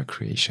of our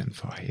creation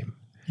for him.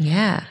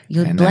 Yeah,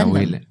 you'll blend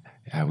them.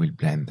 I will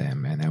blend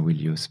them, and I will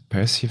use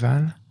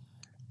Percival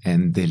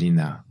and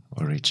Delina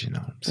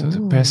original. So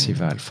the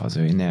Percival for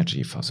the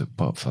energy, for the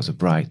pop, for the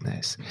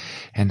brightness,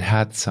 and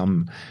had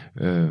some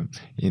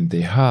in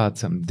the heart,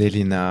 some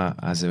Delina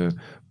as a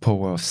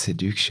power of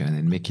seduction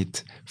and make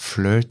it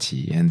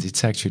flirty. And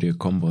it's actually a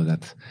combo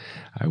that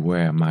I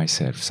wear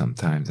myself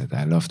sometimes, that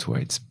I love to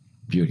wear. It's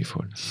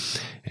beautiful,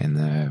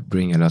 and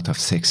bring a lot of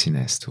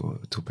sexiness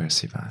to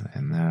Percival,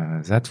 and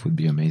that would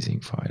be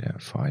amazing for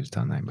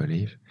Elton, I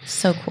believe.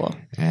 So cool.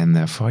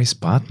 And for his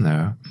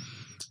partner,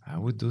 I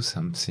would do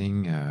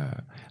something.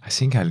 I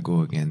think I'll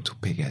go again to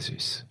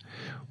Pegasus,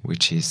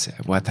 which is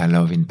what I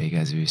love in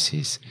Pegasus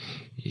is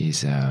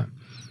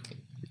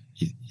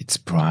it's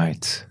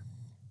bright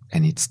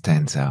and it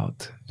stands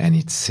out, and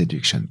it's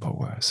seduction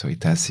power. So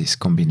it has this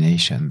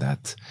combination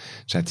that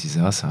is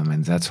awesome,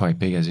 and that's why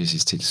Pegasus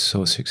is still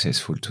so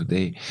successful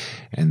today,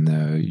 and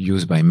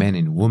used by men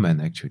and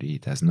women. Actually,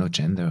 it has no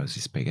gender.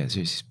 This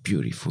Pegasus is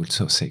beautiful,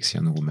 so sexy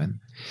on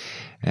women,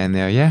 and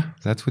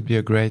that would be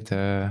a great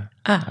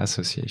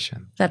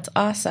association. That's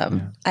awesome.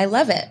 Yeah. I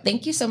love it.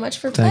 Thank you so much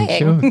for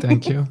playing.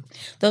 Thank you.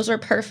 Those were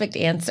perfect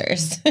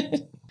answers.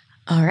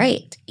 All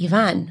right,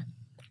 Yvan,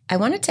 I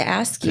wanted to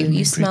ask you,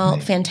 you smell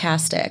Brittney.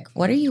 fantastic.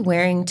 What are you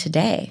wearing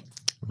today?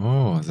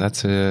 Oh,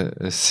 that's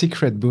a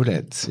secret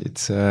bullet.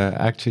 It's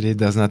actually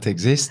does not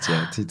exist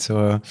yet. It's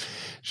a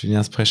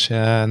Julien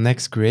Sprecher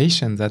next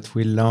creation that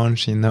will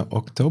launch in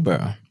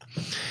October.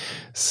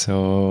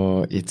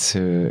 So it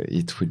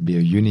will be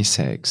a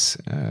unisex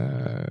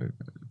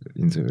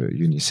in the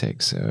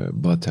unisex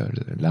bottle,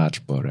 a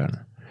large bottle,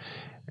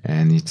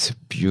 and it's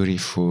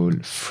beautiful,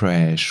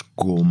 fresh,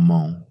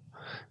 gourmand.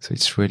 So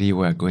it's really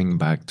we're going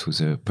back to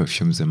the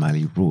Parfums de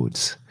Marly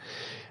roots.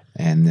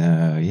 And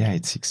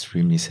it's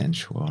extremely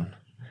sensual.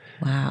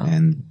 Wow.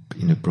 And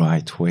in a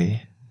bright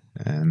way.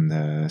 And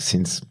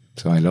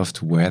so I love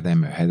to wear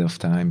them ahead of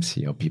time,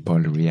 see how people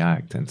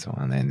react and so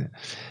on. And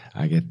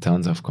I get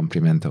tons of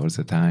compliments all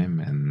the time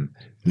and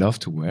love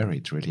to wear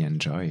it, really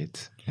enjoy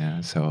it.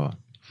 Yeah, so...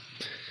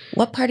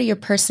 What part of your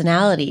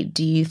personality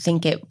do you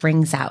think it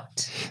brings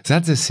out?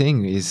 That's the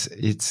thing,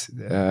 it's...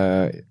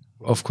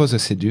 of course, the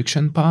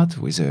seduction part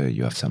with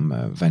you have some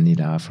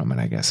vanilla from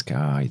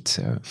Madagascar.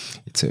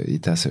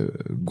 It has a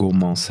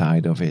gourmand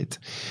side of it,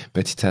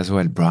 but it as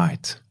well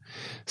bright.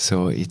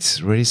 So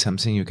it's really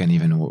something you can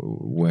even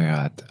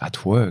wear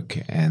at work,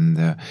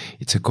 and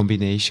it's a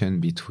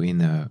combination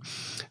between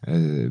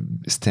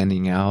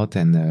standing out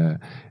and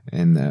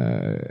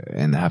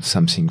have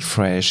something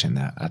fresh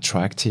and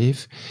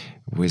attractive,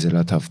 with a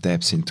lot of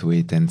depth into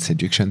it and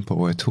seduction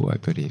power too, I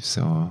believe.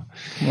 So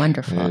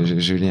wonderful.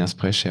 Julien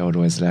Sprecher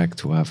always like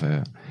to have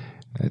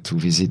to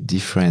visit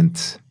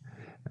different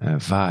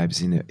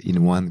vibes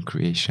in one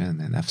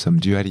creation and have some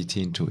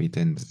duality into it,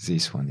 and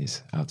this one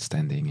is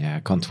outstanding. Yeah, I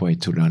can't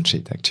wait to launch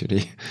it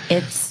actually.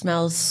 It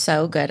smells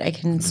so good. I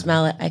can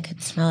smell it. I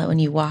could smell it when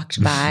you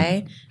walked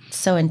by.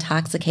 So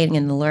intoxicating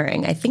and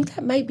alluring. I think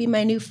that might be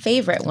my new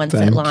favorite once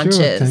it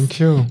launches. Thank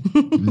you.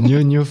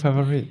 New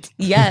favorite.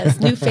 Yes,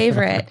 new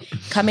favorite.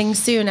 Coming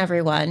soon,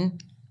 everyone.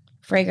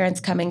 Fragrance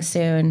coming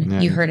soon. Yeah.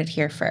 You heard it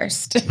here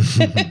first.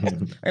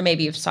 Or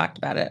maybe you've talked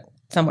about it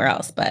somewhere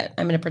else, but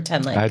I'm going to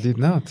pretend like... I did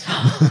not.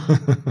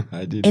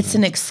 I did. It's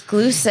an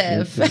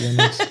exclusive. It's an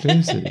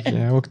exclusive.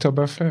 Yeah,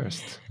 October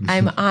 1st.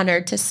 I'm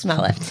honored to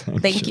smell it.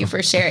 Thank you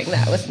for sharing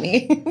that with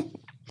me.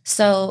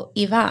 So,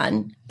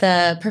 Yvan,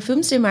 the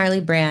Parfums de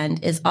Marly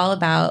brand is all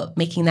about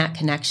making that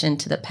connection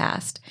to the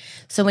past.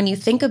 So when you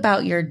think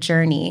about your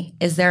journey,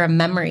 is there a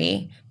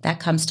memory that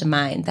comes to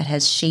mind that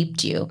has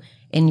shaped you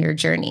in your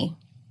journey?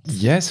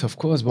 Yes, of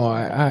course. Well,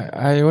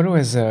 I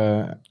always,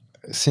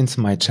 since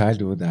my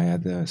childhood, I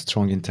had a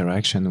strong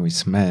interaction with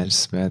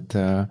smells, but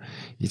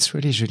it's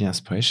really Julien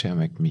Sprecher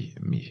make me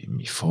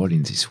fall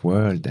in this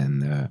world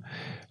and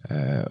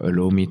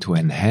allow me to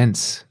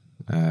enhance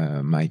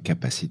my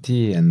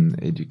capacity and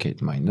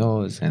educate my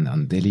nose, and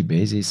on daily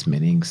basis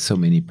smelling so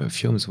many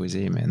perfumes with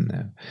him,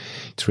 and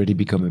it's really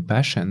become a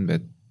passion.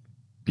 But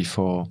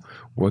before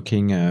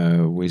working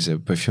with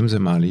Parfums de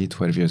Marly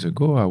 12 years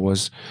ago, I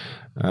was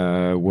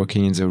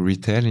working in the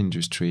retail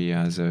industry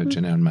as a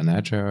general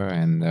manager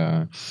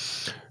and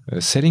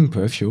selling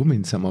perfume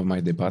in some of my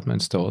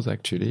department stores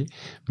actually.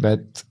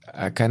 But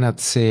I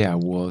cannot say I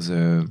was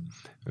a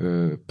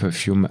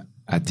perfume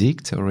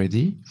addict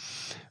already.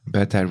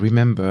 But I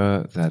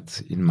remember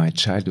that in my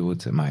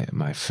childhood,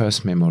 my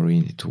first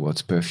memory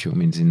towards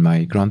perfume is in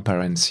my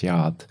grandparents'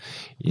 yard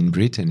in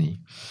Brittany.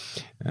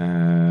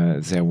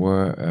 There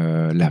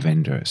were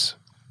lavenders.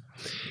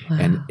 Wow.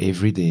 And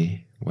every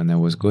day when I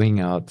was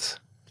going out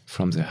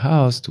from the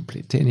house to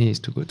play tennis,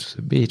 to go to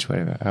the beach,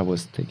 whatever, I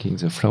was taking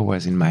the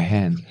flowers in my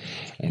hand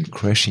and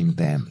crushing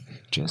them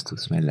just to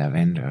smell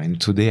lavender. And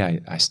today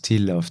I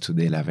still love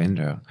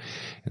lavender.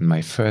 And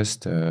my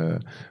first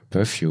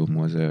perfume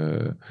was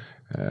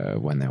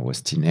when I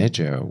was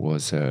teenager,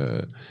 was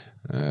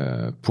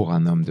Pour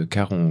un homme de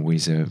Caron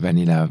with a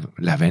vanilla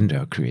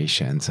lavender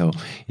creation. So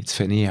it's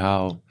funny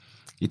how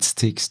it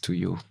sticks to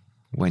you.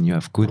 When you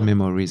have good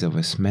memories of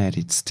a smell,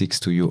 it sticks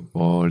to you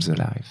all your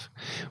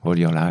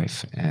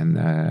life.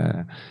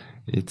 And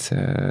it's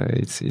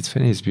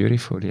funny, it's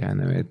beautiful, yeah, I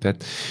know it.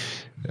 But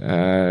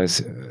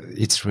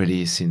it's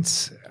really,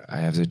 since I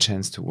have the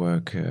chance to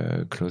work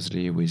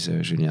closely with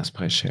Julien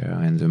Sprecher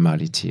and the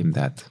Marly team,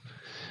 that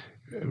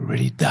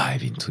really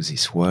dive into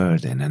this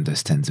world and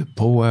understand the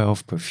power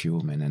of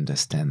perfume and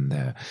understand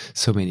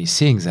so many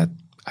things that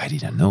I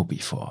didn't know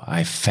before.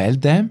 I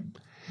felt them,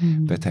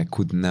 but I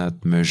could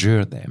not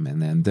measure them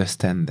and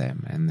understand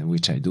them, and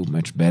which I do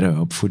much better,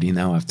 hopefully,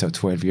 now after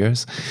 12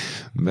 years.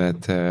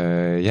 But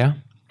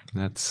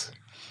that's...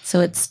 So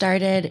it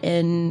started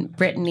in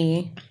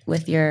Brittany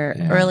with your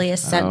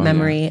earliest scent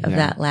memory of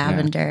that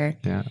lavender.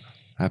 Yeah,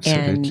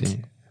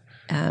 absolutely.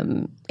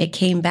 And it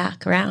came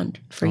back around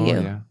for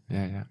you.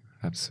 Yeah.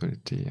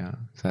 Absolutely, yeah.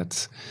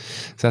 That's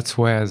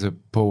where the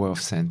power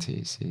of scent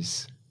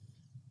is.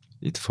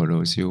 It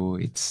follows you.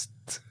 It's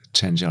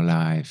change your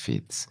life.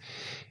 It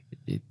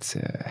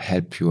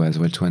help you as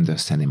well to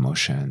understand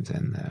emotions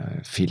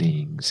and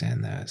feelings,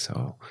 and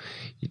so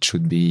it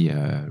should be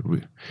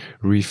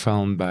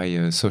refound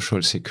by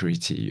social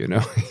security. You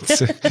know,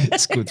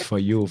 it's good for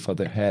you, for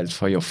the health,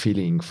 for your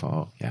feeling,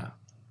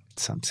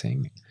 It's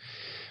something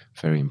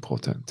very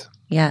important.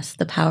 Yes,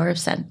 the power of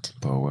scent.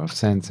 Power of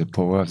scent, the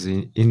power of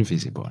the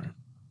invisible.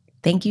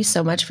 Thank you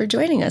so much for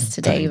joining us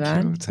today,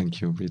 Yvan. Thank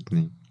you,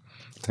 Brittney.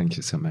 Thank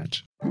you so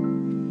much.